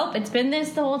 Nope, it's been this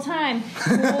the whole time.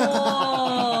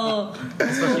 Whoa.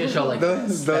 Especially a show like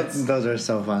this. Those are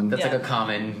so fun. That's like a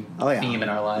common yeah. theme in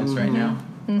our lives right now.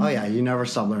 Oh yeah, you never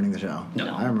stop learning the show.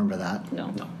 No. I remember that.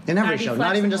 No. In every Gotta be show,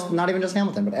 not even flexible. just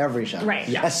Hamilton, but every show. Right.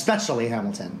 Yeah. Especially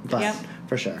Hamilton, but Yep.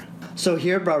 for sure. So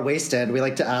here at Broadwasted, we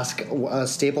like to ask a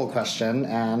staple question,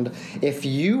 and if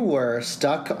you were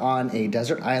stuck on a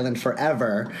desert island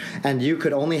forever, and you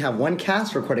could only have one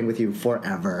cast recording with you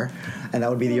forever, and that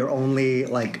would be your only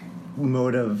like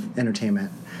mode of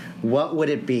entertainment, what would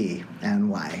it be and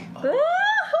why?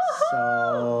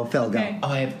 So Phil, go. Oh,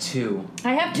 I have two.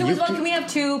 I have two as well. Can we have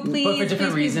two, please? But for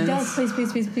different please, reasons? Yes,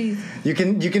 please. You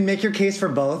can make your case for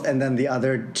both, and then the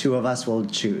other two of us will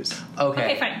choose. Okay.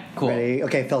 Okay, fine. Cool. Ready?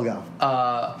 Okay, Phil, go.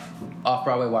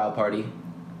 Off-Broadway Wild Party.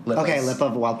 Okay, Lip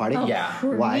of Wild Party. Oh, Yeah.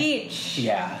 Why? preach.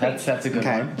 Yeah, that's a good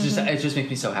Okay. one. It just makes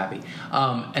me so happy.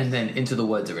 And then Into the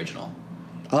Woods original.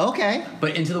 Okay.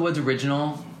 But Into the Woods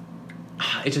original,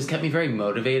 it just kept me very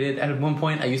motivated. At one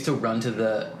point, I used to run to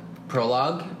the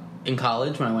prologue in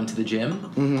college when I went to the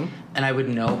gym, and I would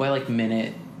know by like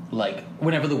minute like,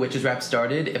 whenever the Witches rap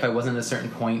started, if I wasn't at a certain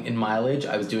point in mileage,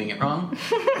 I was doing it wrong.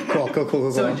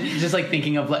 Cool. So just like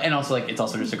thinking of, and also like, it's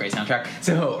also just a great soundtrack.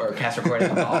 So, or cast recording.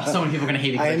 Oh, so many people are gonna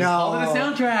hate it because I called it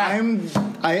a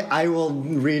soundtrack. I will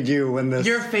read you when this.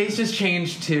 Your face just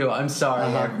changed too. I'm sorry,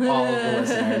 all of the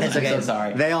listeners. It's okay. I'm so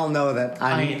sorry. They all know that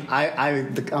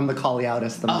I'm the call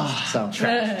outist the most. So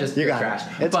trash, just you got trash.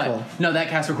 It. It's but cool. No, that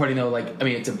cast recording though, like, I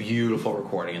mean, it's a beautiful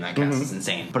recording, and that cast is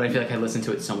insane. But I feel like I listened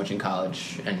to it so much in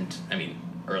college, and I mean,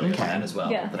 earlier than that as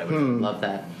well. Yeah. That I would love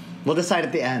that. We'll decide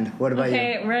at the end. What about you?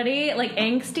 Okay, ready? Like,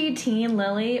 angsty teen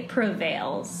Lily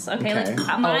prevails. Okay, let's.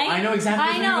 I know exactly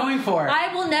what you're going for.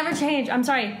 I will never change. I'm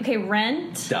sorry. Okay,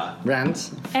 Rent. Duh. Rent.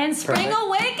 And Spring Perfect.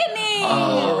 Awakening.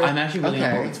 Oh, I'm actually really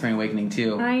on board with Spring Awakening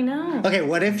too. I know. Okay,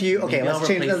 what if you? Okay, Maybe let's I'll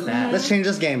change. replace that. Let's change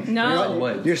this game.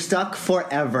 No. You're stuck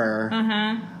forever.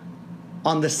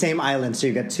 On the same island, so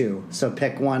you get two. So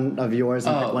pick one of yours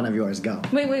and pick one of yours. Go.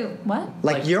 Wait, what?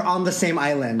 Like you're on the same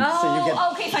island, so you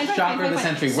get. Okay, fine. Shocker of the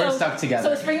century. We're stuck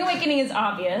together. So Spring Awakening is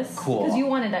obvious. Cool. Because you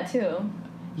wanted that too.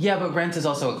 Yeah, but Rent is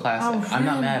also a classic. I'm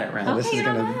not mad at Rent. Okay, you're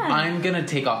not mad. I'm gonna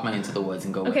take off my Into the Woods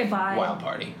and go with bye. Wild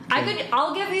Party.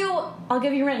 I'll give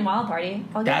you Rent and Wild Party.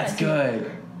 That's good.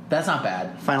 That's not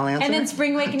bad. Final answer. And then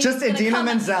Spring Awakening. Just Idina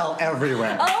Menzel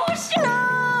everywhere. Oh shit!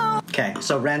 Okay,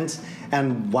 so Rent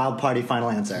and Wild Party. Final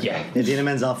answer. Yeah. Idina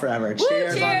Menzel forever. Woo,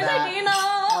 cheers on that. Idina!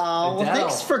 Oh, well,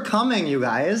 thanks for coming, you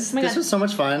guys. This was so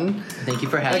much fun. Thank you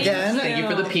for having us. Thank you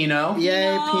for the Pinot.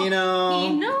 Yay,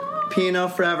 Pinot.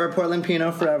 Pinot forever. Portland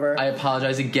Pinot forever. I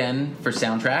apologize again for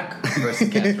soundtrack versus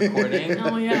cast recording.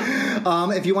 Oh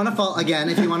yeah. If you want to follow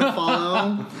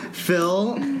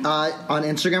Phil on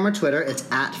Instagram or Twitter, it's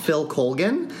at Phil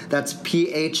Colgan. That's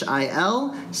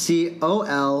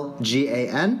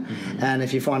PhilColgan. And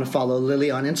if you want to follow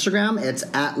Lily on Instagram, it's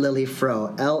at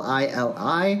LilyFro.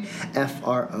 LILIFRO.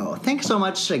 Thanks so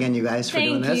much again, you guys, for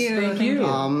doing this. Thank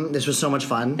you. This was so much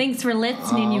fun. Thanks for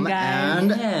listening, you guys.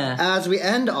 And as we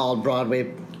end all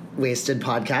Broadway Wasted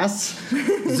podcasts,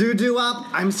 Zoo Doo Up.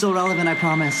 I'm still relevant, I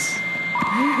promise.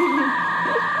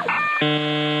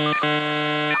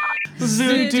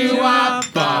 Zoo Doo Up.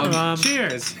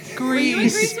 Cheers. Grease. You in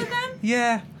Grease with them?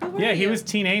 Yeah. Yeah, he was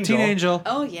Teen Angel. Teen Angel.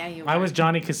 Oh yeah, you were. I was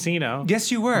Johnny Casino.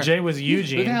 Yes, you were. Jay was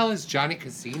Eugene. Who the hell is Johnny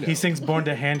Casino? He sings Born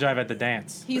to Hand Jive at the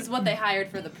Dance. He's what they hired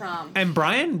for the prom. And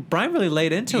Brian really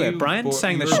laid into it. Brian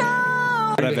sang the show.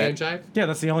 Yeah,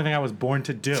 that's the only thing I was born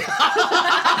to do.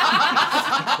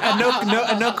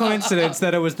 and no coincidence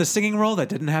that it was the singing role that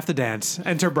didn't have to dance.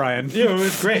 Enter Brian. Yeah, it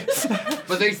was great.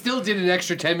 But they still did an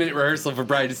extra 10-minute rehearsal for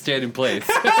Brian to stand in place.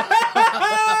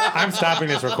 I'm stopping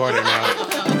this recording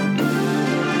now.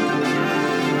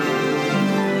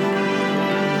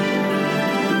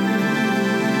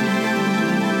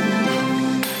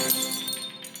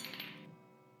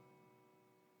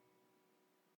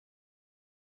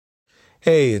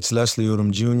 Hey, it's Leslie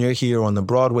Odom Jr. here on the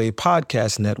Broadway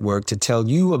Podcast Network to tell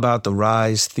you about the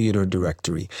Rise Theater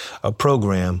Directory, a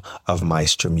program of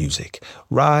Maestro Music.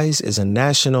 Rise is a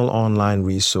national online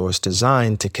resource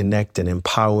designed to connect and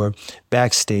empower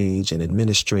backstage and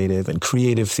administrative and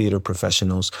creative theater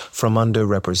professionals from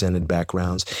underrepresented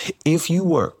backgrounds. If you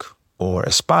work or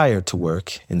aspire to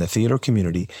work in the theater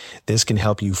community, this can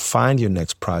help you find your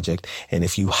next project. And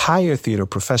if you hire theater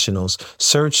professionals,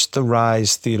 search the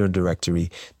Rise Theater Directory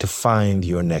to find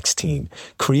your next team.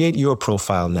 Create your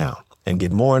profile now and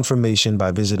get more information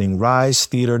by visiting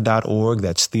risetheater.org.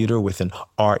 That's theater with an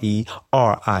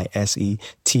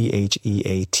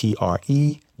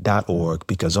RERISETHEATRE.org,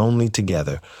 because only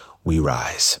together we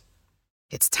rise.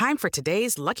 It's time for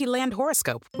today's Lucky Land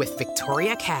horoscope with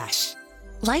Victoria Cash.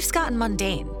 Life's gotten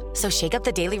mundane, so shake up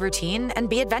the daily routine and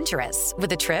be adventurous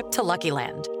with a trip to Lucky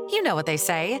Land. You know what they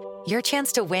say, your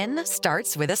chance to win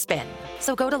starts with a spin.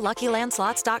 So go to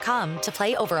LuckyLandSlots.com to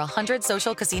play over 100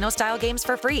 social casino-style games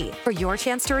for free for your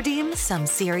chance to redeem some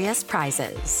serious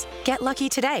prizes. Get lucky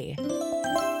today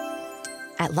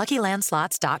at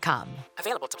LuckyLandSlots.com.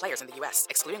 Available to players in the U.S.,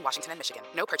 excluding Washington and Michigan.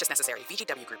 No purchase necessary.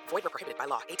 VGW Group. Void where prohibited by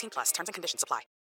law. 18+. Terms and conditions apply.